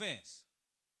 Confess.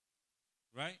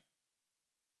 Right?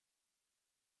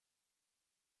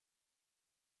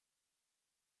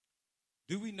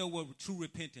 Do we know what true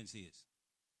repentance is?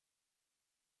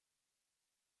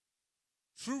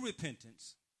 True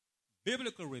repentance,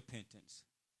 biblical repentance,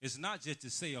 is not just to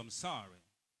say I'm sorry.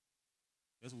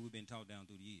 That's what we've been taught down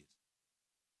through the years.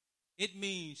 It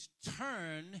means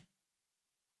turn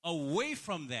away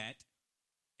from that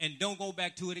and don't go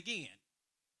back to it again.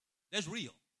 That's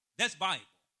real. That's Bible.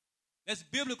 That's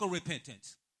biblical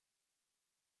repentance.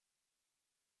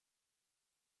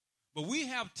 But we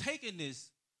have taken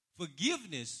this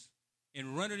forgiveness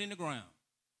and run it in the ground.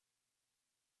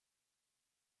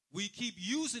 We keep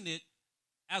using it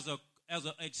as an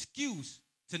excuse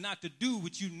to not to do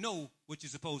what you know what you're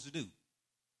supposed to do.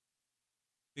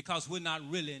 Because we're not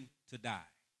willing to die.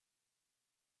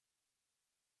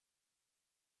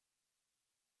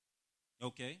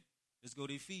 Okay, let's go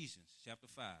to Ephesians chapter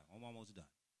 5. I'm almost done.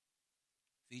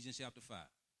 Ephesians chapter 5.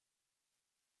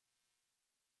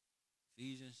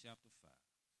 Ephesians chapter 5.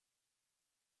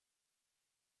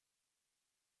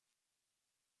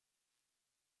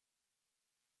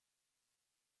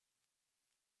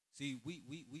 See,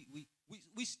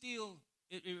 we still,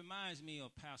 it reminds me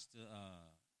of Pastor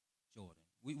Jordan.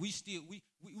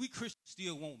 We Christians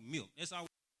still want milk. That's all.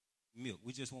 Milk.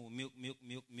 We just want milk. We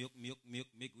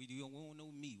don't want no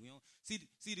meat. We don't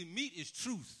see the meat is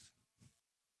truth.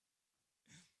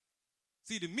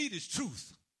 See, the meat is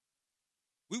truth.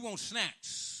 We want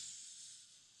snacks.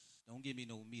 Don't give me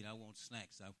no meat. I want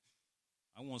snacks.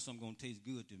 I want something going to taste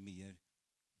good to me.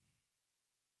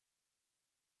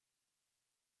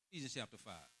 Ephesians chapter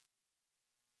 5.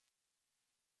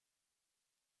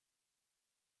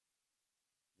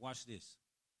 Watch this.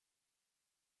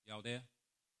 Y'all there?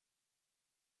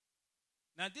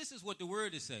 Now, this is what the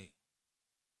word is saying.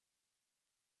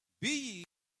 Be ye,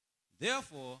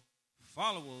 therefore,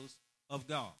 followers of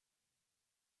God.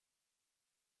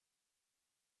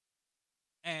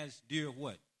 As dear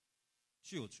what?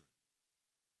 Children.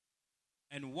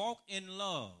 And walk in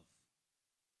love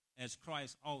as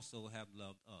Christ also have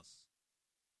loved us.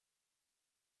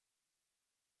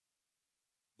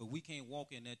 But we can't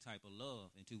walk in that type of love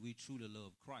until we truly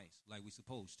love Christ like we're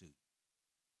supposed to.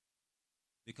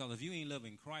 Because if you ain't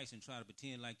loving Christ and try to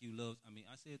pretend like you love,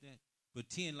 I said that,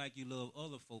 pretend like you love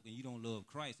other folk and you don't love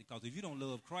Christ. Because if you don't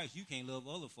love Christ, you can't love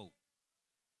other folk.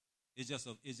 It's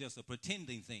just a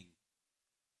pretending thing.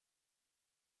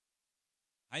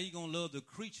 How you going to love the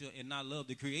creature and not love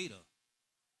the creator?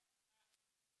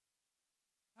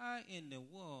 How in the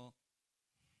world?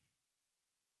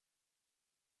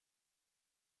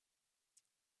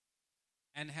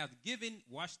 And hath given,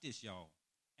 watch this, y'all,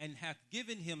 and hath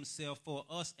given himself for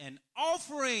us an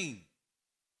offering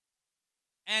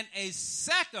and a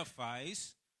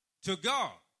sacrifice to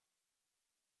God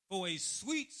for a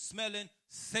sweet-smelling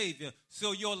Savior.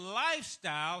 So your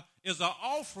lifestyle is an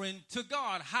offering to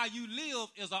God. How you live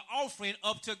is an offering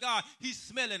up to God. He's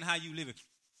smelling how you live.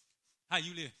 How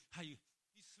you live. He's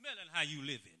smelling how you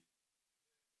living.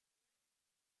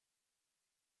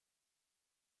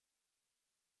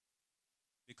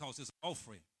 Because it's an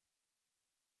offering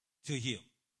to him.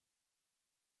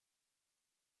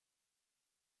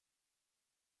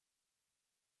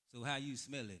 So how you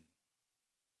smelling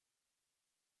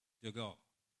to God?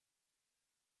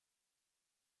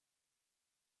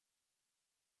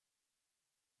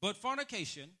 But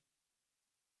fornication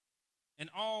and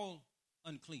all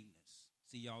uncleanness.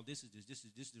 See, y'all, this is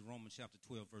Romans chapter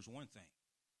 12, verse 1 thing.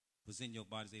 Present your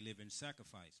bodies a living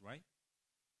sacrifice, right?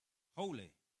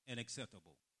 Holy and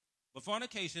acceptable. But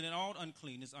fornication and all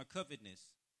uncleanness are covetousness.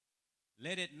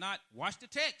 Let it not, watch the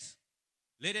text,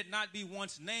 let it not be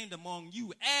once named among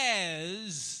you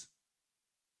as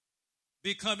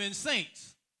becoming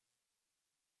saints.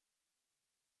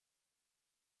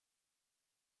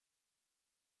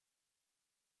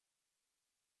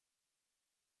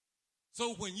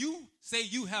 So when you say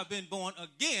you have been born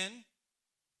again,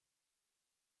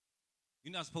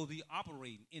 you're not supposed to be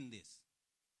operating in this.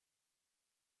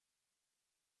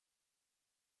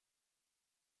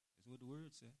 That's what the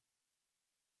word said.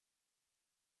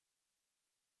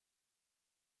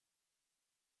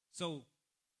 So,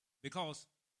 because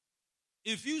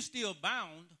if you still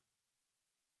bound,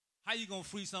 how you going to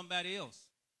free somebody else?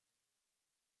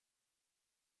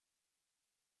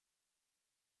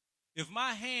 If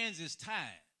my hands is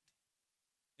tied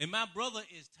and my brother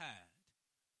is tied,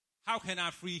 how can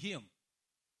I free him?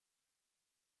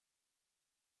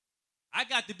 I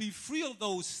got to be free of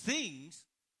those things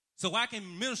so I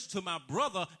can minister to my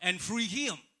brother and free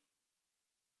him.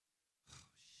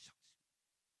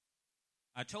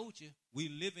 I told you, we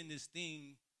live in this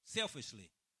thing selfishly.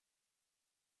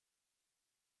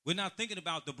 We're not thinking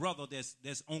about the brother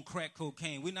that's on crack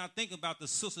cocaine. We're not thinking about the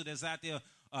sister that's out there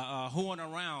whoring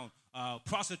around,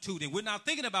 prostituting. We're not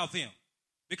thinking about them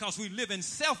because we live in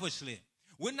selfishly.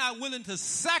 We're not willing to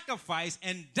sacrifice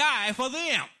and die for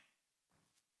them.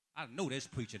 I know that's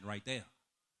preaching right there.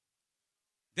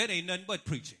 That ain't nothing but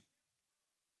preaching.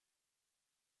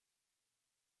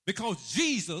 Because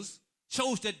Jesus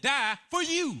chose to die for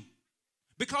you.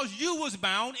 Because you was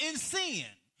bound in sin.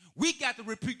 We got to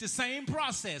repeat the same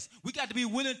process. We got to be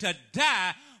willing to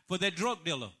die for that drug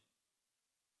dealer.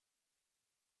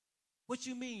 What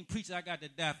you mean, preacher, I got to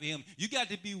die for him? You got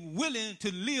to be willing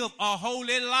to live a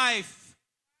holy life.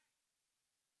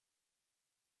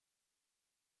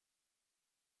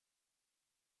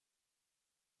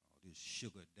 All this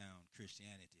sugared down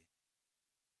Christianity.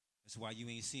 That's why you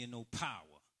ain't seeing no power.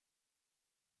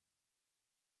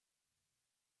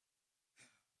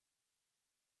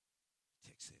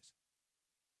 Text says,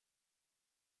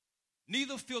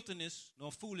 neither filthiness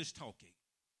nor foolish talking,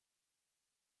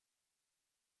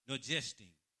 nor jesting,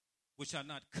 which are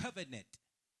not covenant,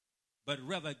 but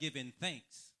rather giving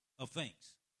thanks of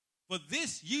thanks. For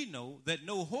this ye know that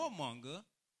no whoremonger,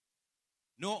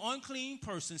 nor unclean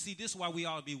person, see, this is why we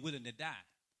ought to be willing to die.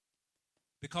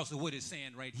 Because of what it's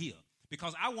saying right here.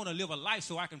 Because I want to live a life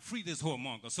so I can free this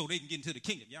whoremonger so they can get into the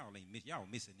kingdom. Y'all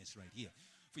missing this right here.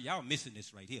 Y'all missing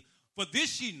this right here. For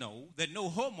this ye know that no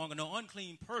whoremonger, no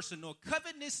unclean person, nor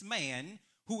covetous man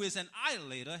who is an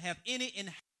idolater have any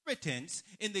inheritance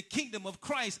in the kingdom of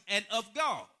Christ and of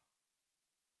God.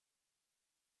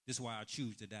 This is why I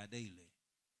choose to die daily.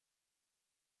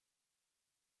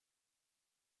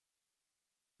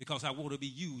 Because I want to be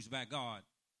used by God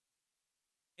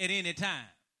at any time,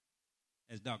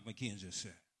 as Dr. McKenzie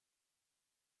said.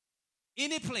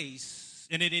 Any place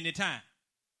and at any time.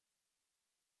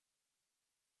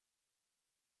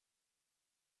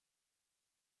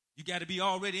 You got to be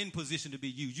already in position to be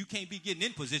used. You can't be getting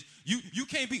in position. You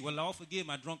can't be, well, Lord, forgive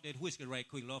me. I drunk that whiskey right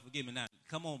quick. Lord, forgive me now.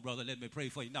 Come on, brother, let me pray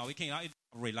for you. No, it can't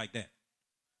operate like that.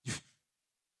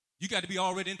 You got to be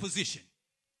already in position.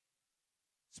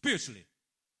 Spiritually.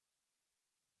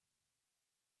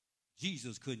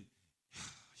 Jesus couldn't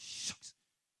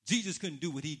do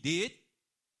what he did,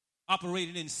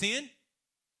 operating in sin.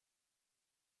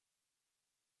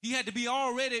 He had to be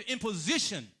already in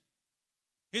position.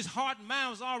 His heart and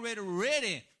mind was already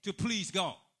ready to please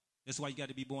God. That's why you got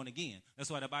to be born again.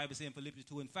 That's why the Bible says in Philippians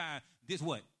 2 and 5, this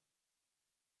what?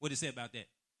 What did it say about that?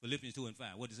 Philippians 2 and 5.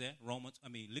 What is that?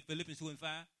 Philippians 2 and 5.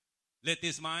 Let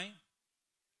this mind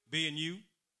be in you.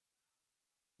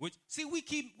 Which, see,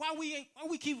 why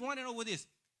we keep running over this?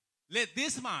 Let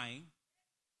this mind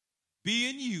be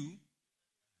in you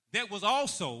that was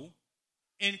also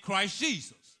in Christ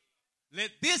Jesus.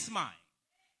 Let this mind.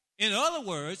 In other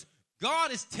words,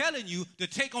 God is telling you to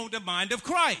take on the mind of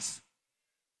Christ.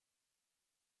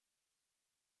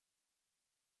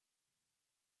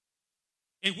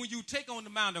 And when you take on the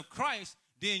mind of Christ,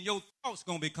 then your thoughts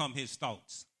going to become his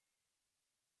thoughts.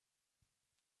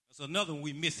 That's another one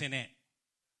we missing at.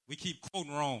 We keep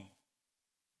quoting wrong.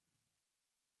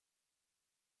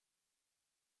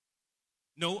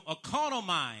 No, a carnal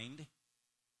mind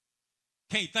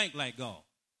can't think like God.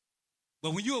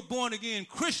 But when you're a born again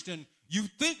Christian, you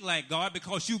think like God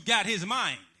because you got his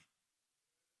mind.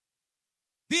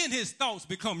 Then his thoughts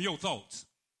become your thoughts.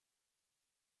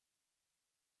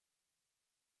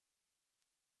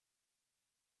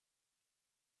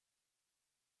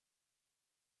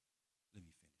 Let me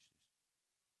finish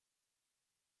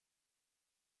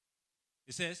this.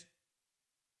 It says,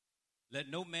 let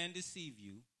no man deceive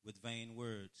you with vain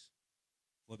words,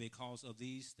 for because of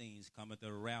these things cometh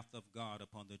the wrath of God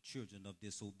upon the children of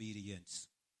disobedience.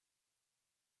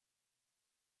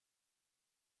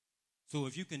 So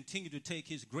if you continue to take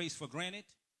his grace for granted,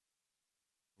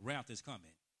 wrath is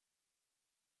coming.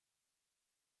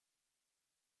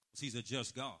 Because he's a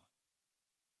just God.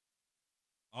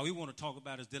 All we want to talk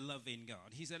about is the loving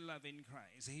God. He's a loving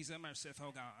Christ. He's a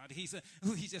merciful God. He's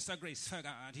just a graceful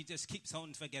God. He just keeps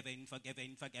on forgiving.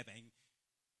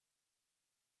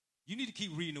 You need to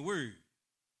keep reading the word.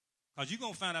 Because you're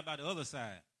going to find out about the other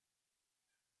side.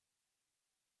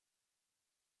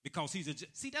 Because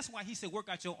see, that's why he said, work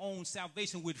out your own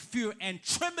salvation with fear and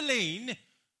trembling.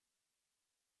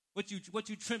 What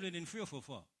you trembling and fearful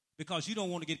for? Because you don't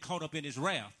want to get caught up in his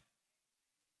wrath.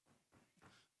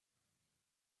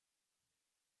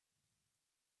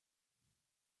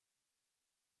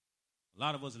 A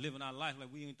lot of us living our life like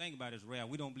we ain't think about his wrath.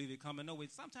 We don't believe it coming no way.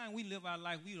 Sometimes we live our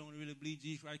life, we don't really believe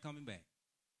Jesus Christ coming back.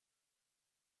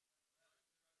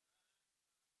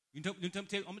 I'm going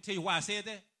to tell you why I said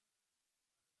that.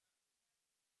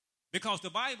 Because the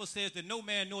Bible says that no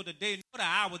man know the day nor the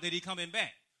hour that he's coming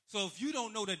back. So if you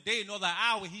don't know the day nor the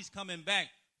hour he's coming back,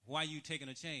 why are you taking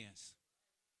a chance?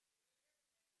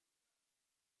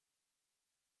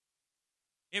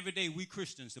 Every day we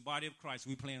Christians, the body of Christ,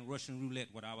 we playing Russian roulette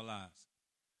with our lives.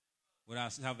 With our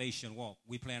salvation walk,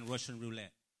 we playing Russian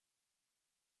roulette.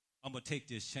 I'm going to take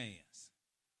this chance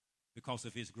because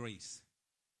of his grace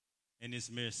and his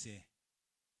mercy.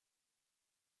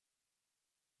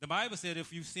 The Bible said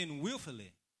if you sin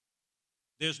willfully,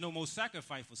 there's no more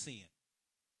sacrifice for sin.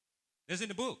 That's in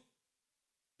the book.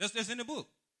 That's in the book.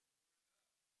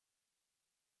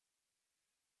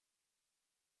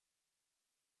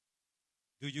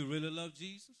 Do you really love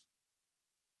Jesus?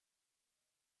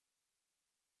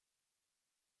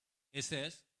 It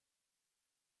says,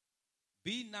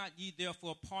 be not ye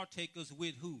therefore partakers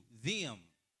with who? Them.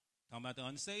 Talking about the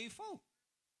unsaved folk.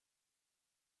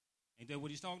 Ain't that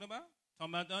what he's talking about?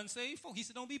 Talking about the unsaved folk. He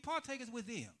said, don't be partakers with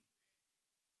them.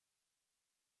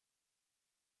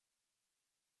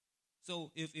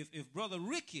 So if Brother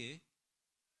Ricky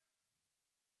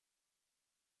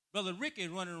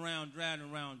running around,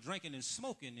 driving around, drinking and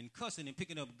smoking and cussing and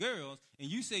picking up girls, and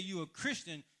you say you're a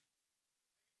Christian,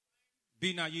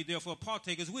 be not ye therefore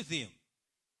partakers with them.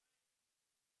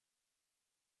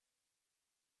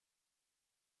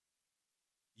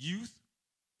 Youth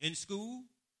in school,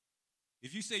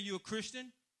 if you say you're a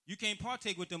Christian, you can't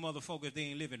partake with them other folk if they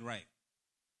ain't living right.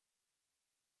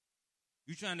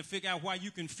 You're trying to figure out why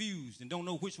you confused and don't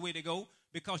know which way to go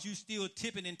because you still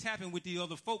tipping and tapping with the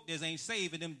other folk that ain't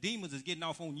saved and them demons is getting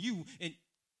off on you. And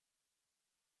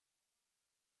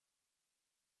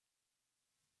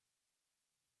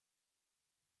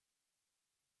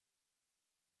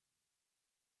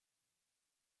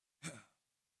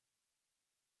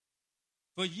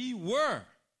for ye were.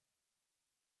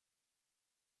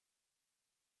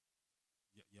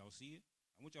 Y'all see it?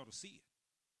 I want y'all to see it.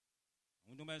 I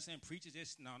want nobody saying preach it.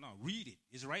 Just, no, read it.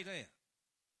 It's right there.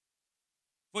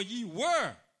 For ye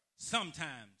were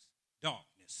sometimes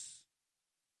darkness,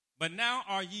 but now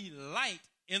are ye light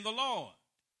in the Lord.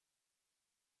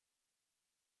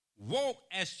 Walk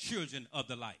as children of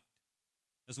the light.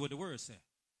 That's what the word said.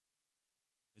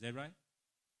 Is that right?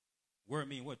 Word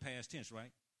mean what? Past tense,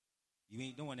 right? You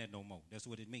ain't doing that no more. That's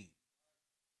what it means.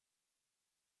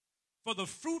 For the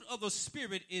fruit of the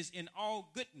Spirit is in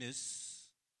all goodness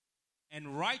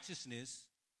and righteousness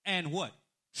and what?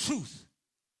 Truth.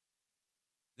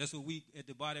 That's what we at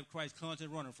the body of Christ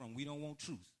constantly running from. We don't want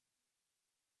truth.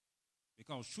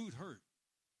 Because truth hurt.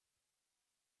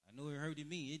 I know it hurted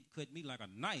me. It cut me like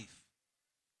a knife.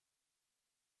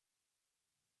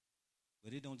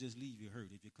 But it don't just leave you hurt.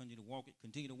 If you continue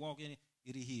to walk in it,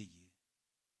 it'll heal you.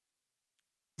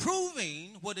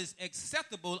 Proving what is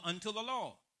acceptable unto the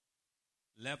Lord.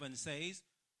 11 says,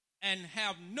 and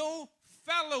have no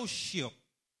fellowship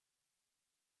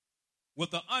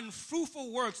with the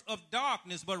unfruitful works of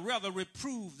darkness, but rather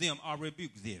reprove them or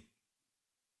rebuke them.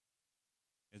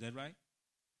 Is that right?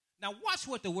 Now watch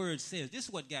what the word says. This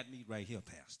is what got me right here,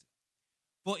 Pastor.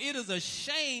 For it is a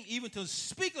shame even to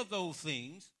speak of those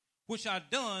things which are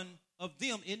done of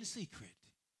them in secret.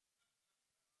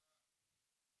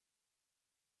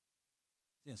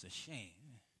 That's a shame.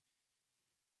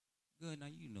 Good, now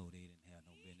you know they didn't have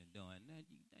no business doing.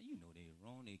 Now you know they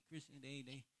wrong. They Christian. They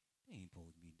ain't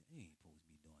supposed to be doing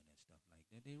that stuff like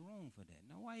that. They wrong for that.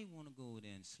 Now why you want to go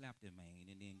there and slap their man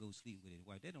and then go sleep with his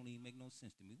wife? That don't even make no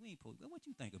sense to me. We ain't supposed to. What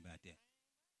you think about that?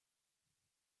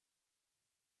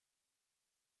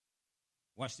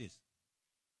 Watch this.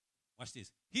 Watch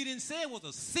this. He didn't say it was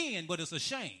a sin, but it's a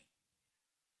shame.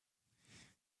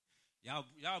 Y'all.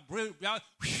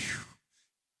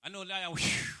 I know y'all.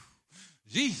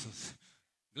 Jesus.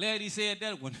 Glad he said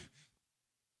that one.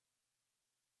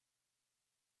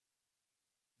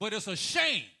 But it's a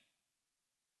shame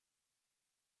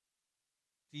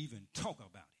to even talk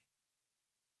about it.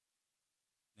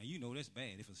 Now, you know that's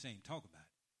bad if it's a shame to talk about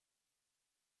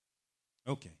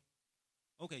it.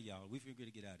 Okay, y'all. We figure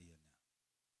to get out of here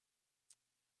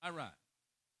now. All right.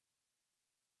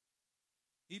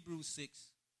 Hebrews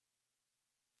 6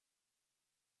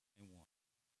 and 1.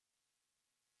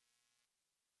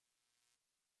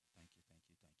 Thank you.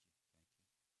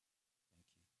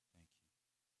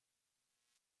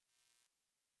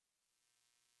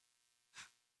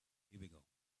 Here we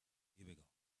go.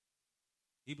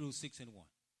 Hebrews 6 and 1.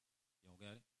 Y'all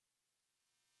got it?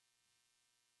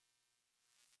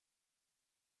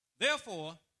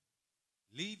 Therefore,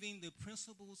 leaving the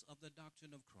principles of the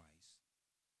doctrine of Christ,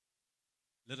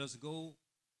 let us go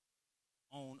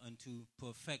on unto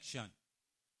perfection.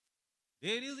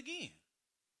 There it is again.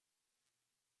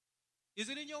 Is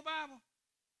it in your Bible?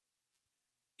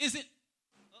 Is it?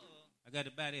 I got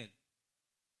to buy that.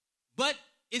 But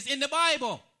it's in the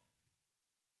Bible.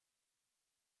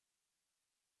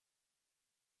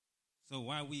 So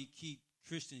why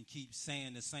Christians keep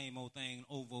saying the same old thing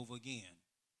over again?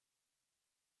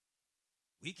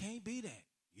 We can't be that.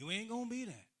 You ain't going to be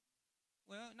that.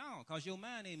 Well, no, because your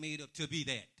mind ain't made up to be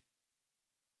that.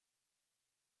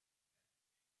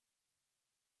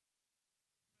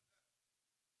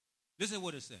 This is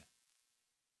what it said.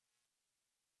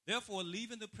 Therefore,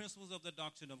 leaving the principles of the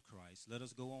doctrine of Christ, let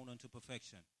us go on unto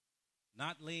perfection,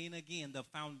 not laying again the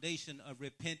foundation of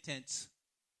repentance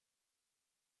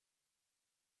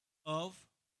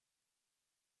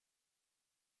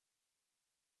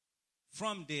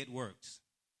from dead works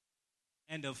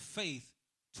and of faith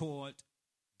toward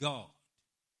God.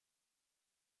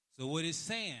 So what it's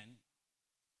saying,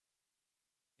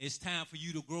 it's time for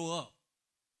you to grow up.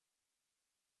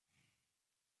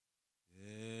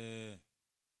 Yeah.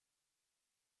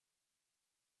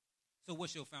 So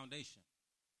what's your foundation?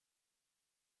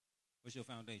 What's your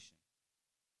foundation?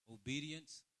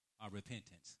 Obedience or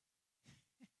repentance?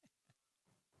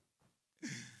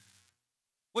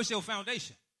 What's your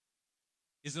foundation?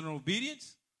 Is it on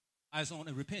obedience or is it on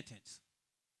repentance?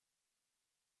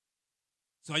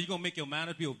 So are you going to make your mind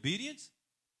up be obedience?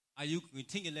 Or are you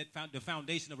continue to let the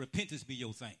foundation of repentance be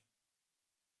your thing?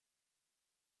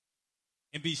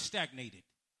 And be stagnated.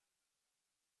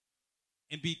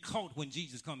 And be caught when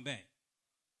Jesus come back.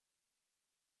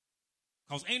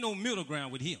 Because ain't no middle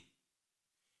ground with him.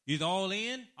 Either all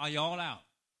in or you all out.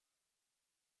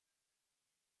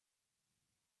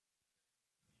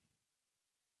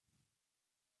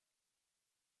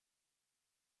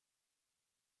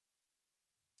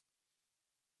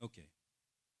 Okay.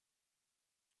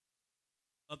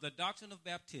 Of the doctrine of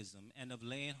baptism and of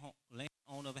laying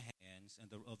on of hands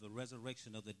and of the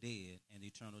resurrection of the dead and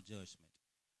eternal judgment.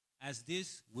 As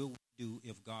this will we do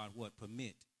if God would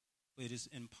permit. For it is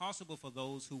impossible for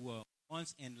those who were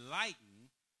once enlightened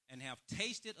and have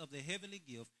tasted of the heavenly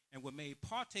gift and were made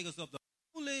partakers of the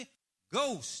Holy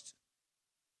Ghost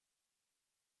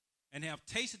and have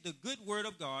tasted the good word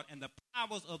of God and the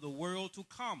powers of the world to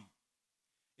come.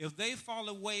 If they fall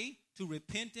away to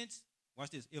repentance,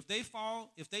 watch this. If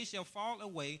they shall fall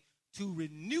away, to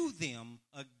renew them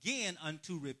again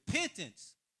unto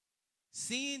repentance,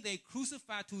 seeing they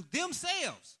crucify to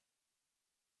themselves.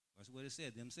 That's what it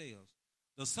said, themselves.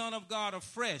 The Son of God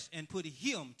afresh and put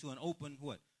him to an open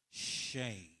what?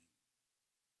 Shame.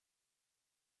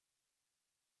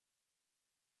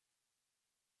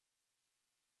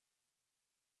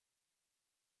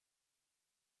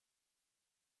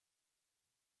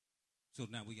 So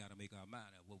now we got to make our mind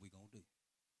up what we're going to do.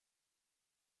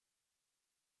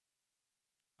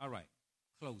 All right,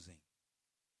 closing.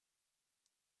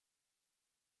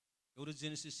 Go to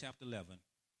Genesis chapter 11.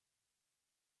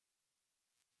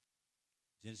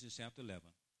 Genesis chapter 11,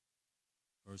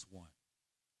 verse 1.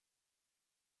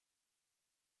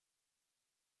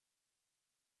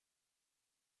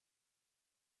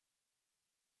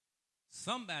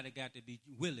 Somebody got to be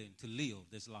willing to live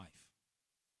this life.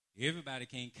 Everybody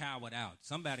can't cower it out.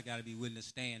 Somebody got to be willing to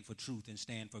stand for truth and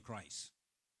stand for Christ.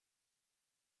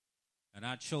 And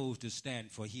I chose to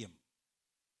stand for him.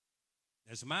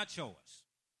 That's my choice.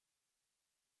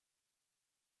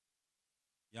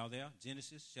 Y'all there?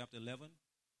 Genesis chapter 11,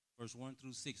 verse 1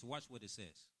 through 6. Watch what it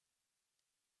says.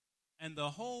 And the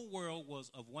whole world was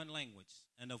of one language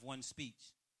and of one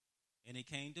speech. And it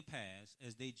came to pass,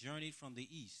 as they journeyed from the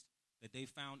east, that they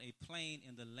found a plain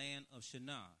in the land of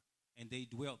Shinar, and they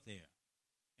dwelt there.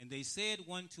 And they said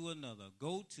one to another,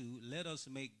 Go to, let us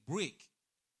make brick,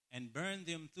 and burn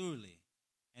them thoroughly.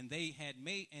 And they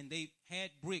had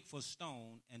brick for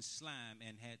stone, and slime,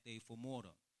 and had they for mortar.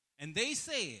 And they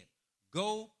said,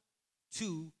 Go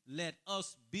to, let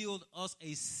us build us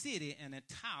a city and a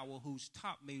tower whose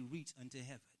top may reach unto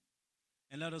heaven.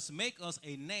 And let us make us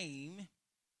a name,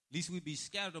 lest we be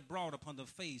scattered abroad upon the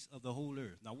face of the whole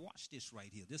earth. Now watch this right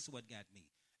here. This is what got me.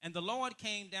 And the Lord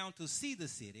came down to see the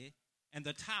city and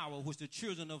the tower which the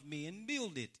children of men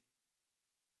builded.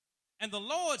 And the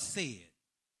Lord said,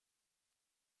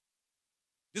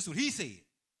 this is what he said.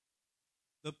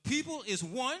 The people is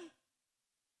one,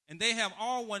 and they have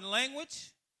all one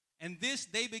language, and this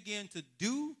they begin to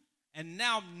do, and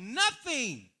now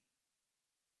nothing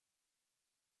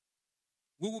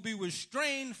will be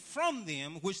restrained from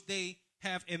them which they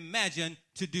have imagined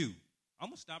to do. I'm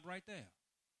going to stop right there.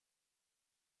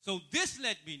 So this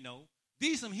let me know,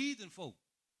 these some heathen folk.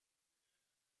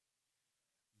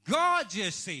 God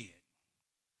just said,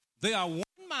 they are one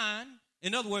mind,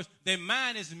 In other words, their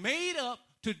mind is made up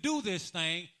to do this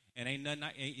thing, and ain't nothing,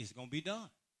 it's going to be done.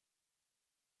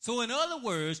 So in other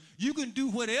words, you can do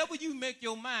whatever you make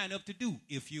your mind up to do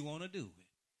if you want to do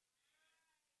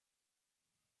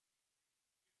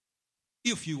it.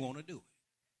 If you want to do it.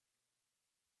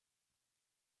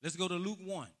 Let's go to Luke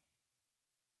 1.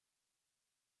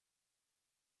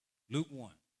 Luke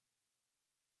 1.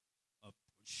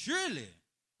 Surely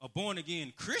a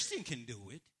born-again Christian can do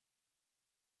it.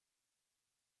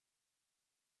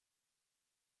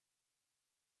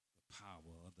 The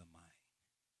power of the mind.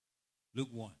 Luke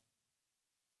 1.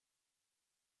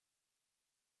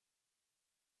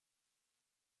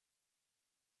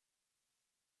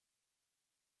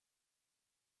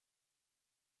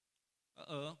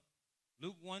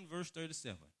 Luke 1, verse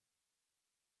 37.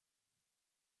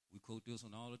 We quote this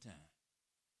one all the time.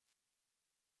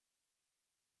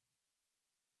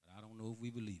 But I don't know if we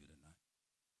believe it or not.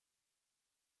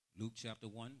 Luke chapter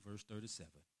 1, verse 37.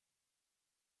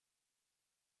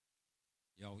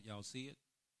 Y'all see it?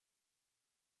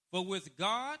 For with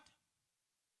God,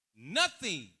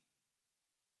 nothing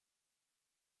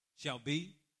shall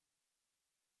be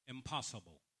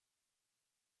impossible.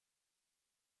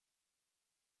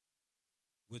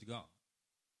 With God.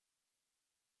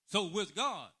 So with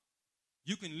God,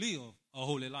 you can live a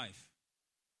holy life.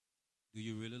 Do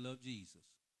you really love Jesus?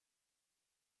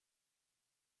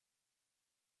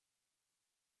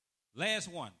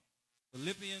 Last one,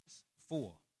 Philippians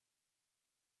 4.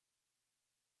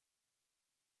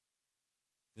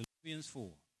 Philippians 4.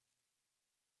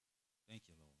 Thank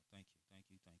you, Lord. Thank you, thank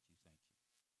you, thank you, thank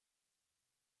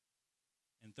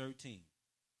you. And 13.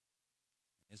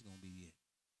 That's going to be it.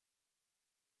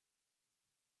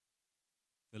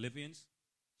 Philippians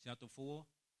chapter 4,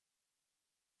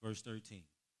 verse 13.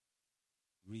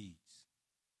 Reads.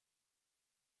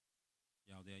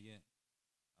 Y'all there yet?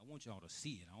 I want y'all to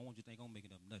see it. I don't want you to think I'm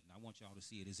making up nothing. I want y'all to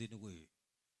see it. It's in the word.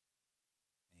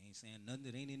 I ain't saying nothing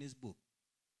that ain't in this book.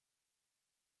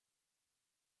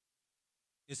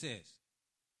 It says,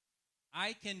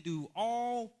 I can do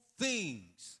all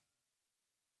things.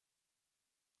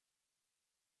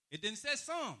 It didn't say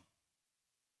some.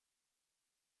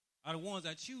 Are the ones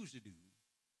I choose to do.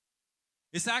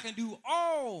 It's I can do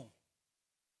all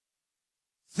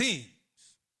things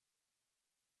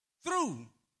through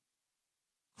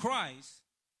Christ,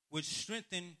 which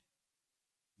strengthen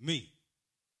me.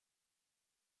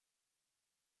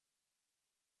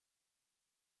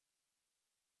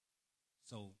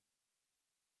 So,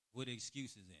 what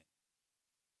excuse is that?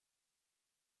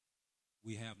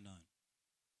 We have none.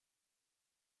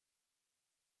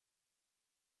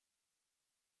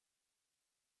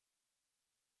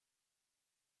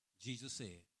 Jesus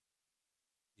said,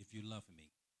 if you love me,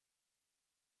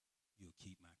 you'll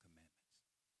keep my commandments.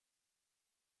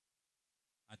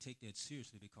 I take that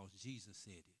seriously because Jesus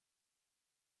said it.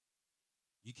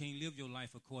 You can't live your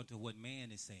life according to what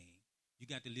man is saying. You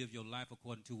got to live your life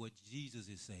according to what Jesus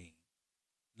is saying.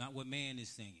 Not what man is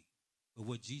saying, but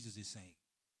what Jesus is saying.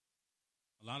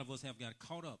 A lot of us have got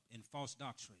caught up in false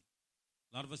doctrine.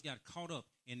 A lot of us got caught up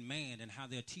in man and how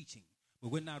they're teaching.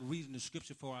 But we're not reading the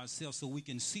scripture for ourselves so we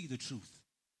can see the truth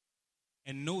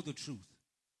and know the truth.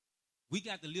 We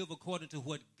got to live according to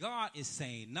what God is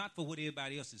saying, not for what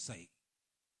everybody else is saying.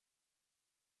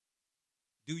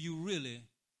 Do you really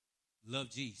love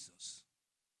Jesus?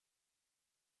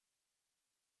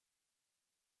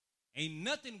 Ain't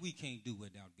nothing we can't do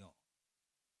without God.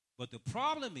 But the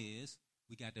problem is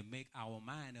we got to make our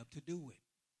mind up to do it.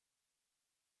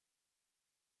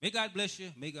 May God bless you.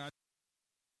 May God.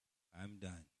 I'm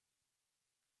done.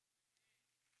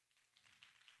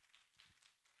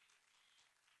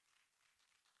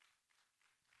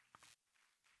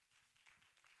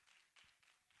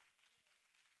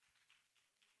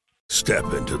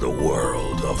 Step into the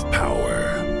world of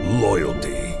power,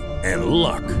 loyalty, and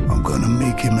luck. I'm gonna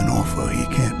make him an offer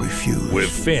he can't refuse. With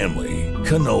family,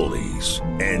 cannolis,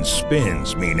 and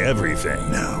spins mean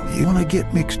everything. Now, you wanna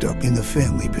get mixed up in the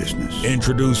family business.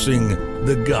 Introducing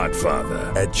The Godfather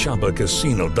at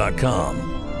ChumbaCasino.com.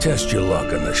 Test your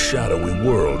luck in the shadowy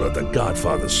world of The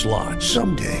Godfather slot.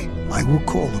 Someday, I will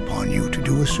call upon you to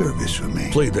do a service for me.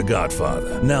 Play The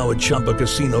Godfather now at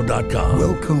ChumbaCasino.com.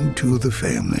 Welcome to the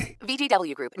family.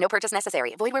 VGW Group. No purchase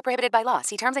necessary. Void where prohibited by law.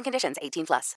 See terms and conditions. 18+.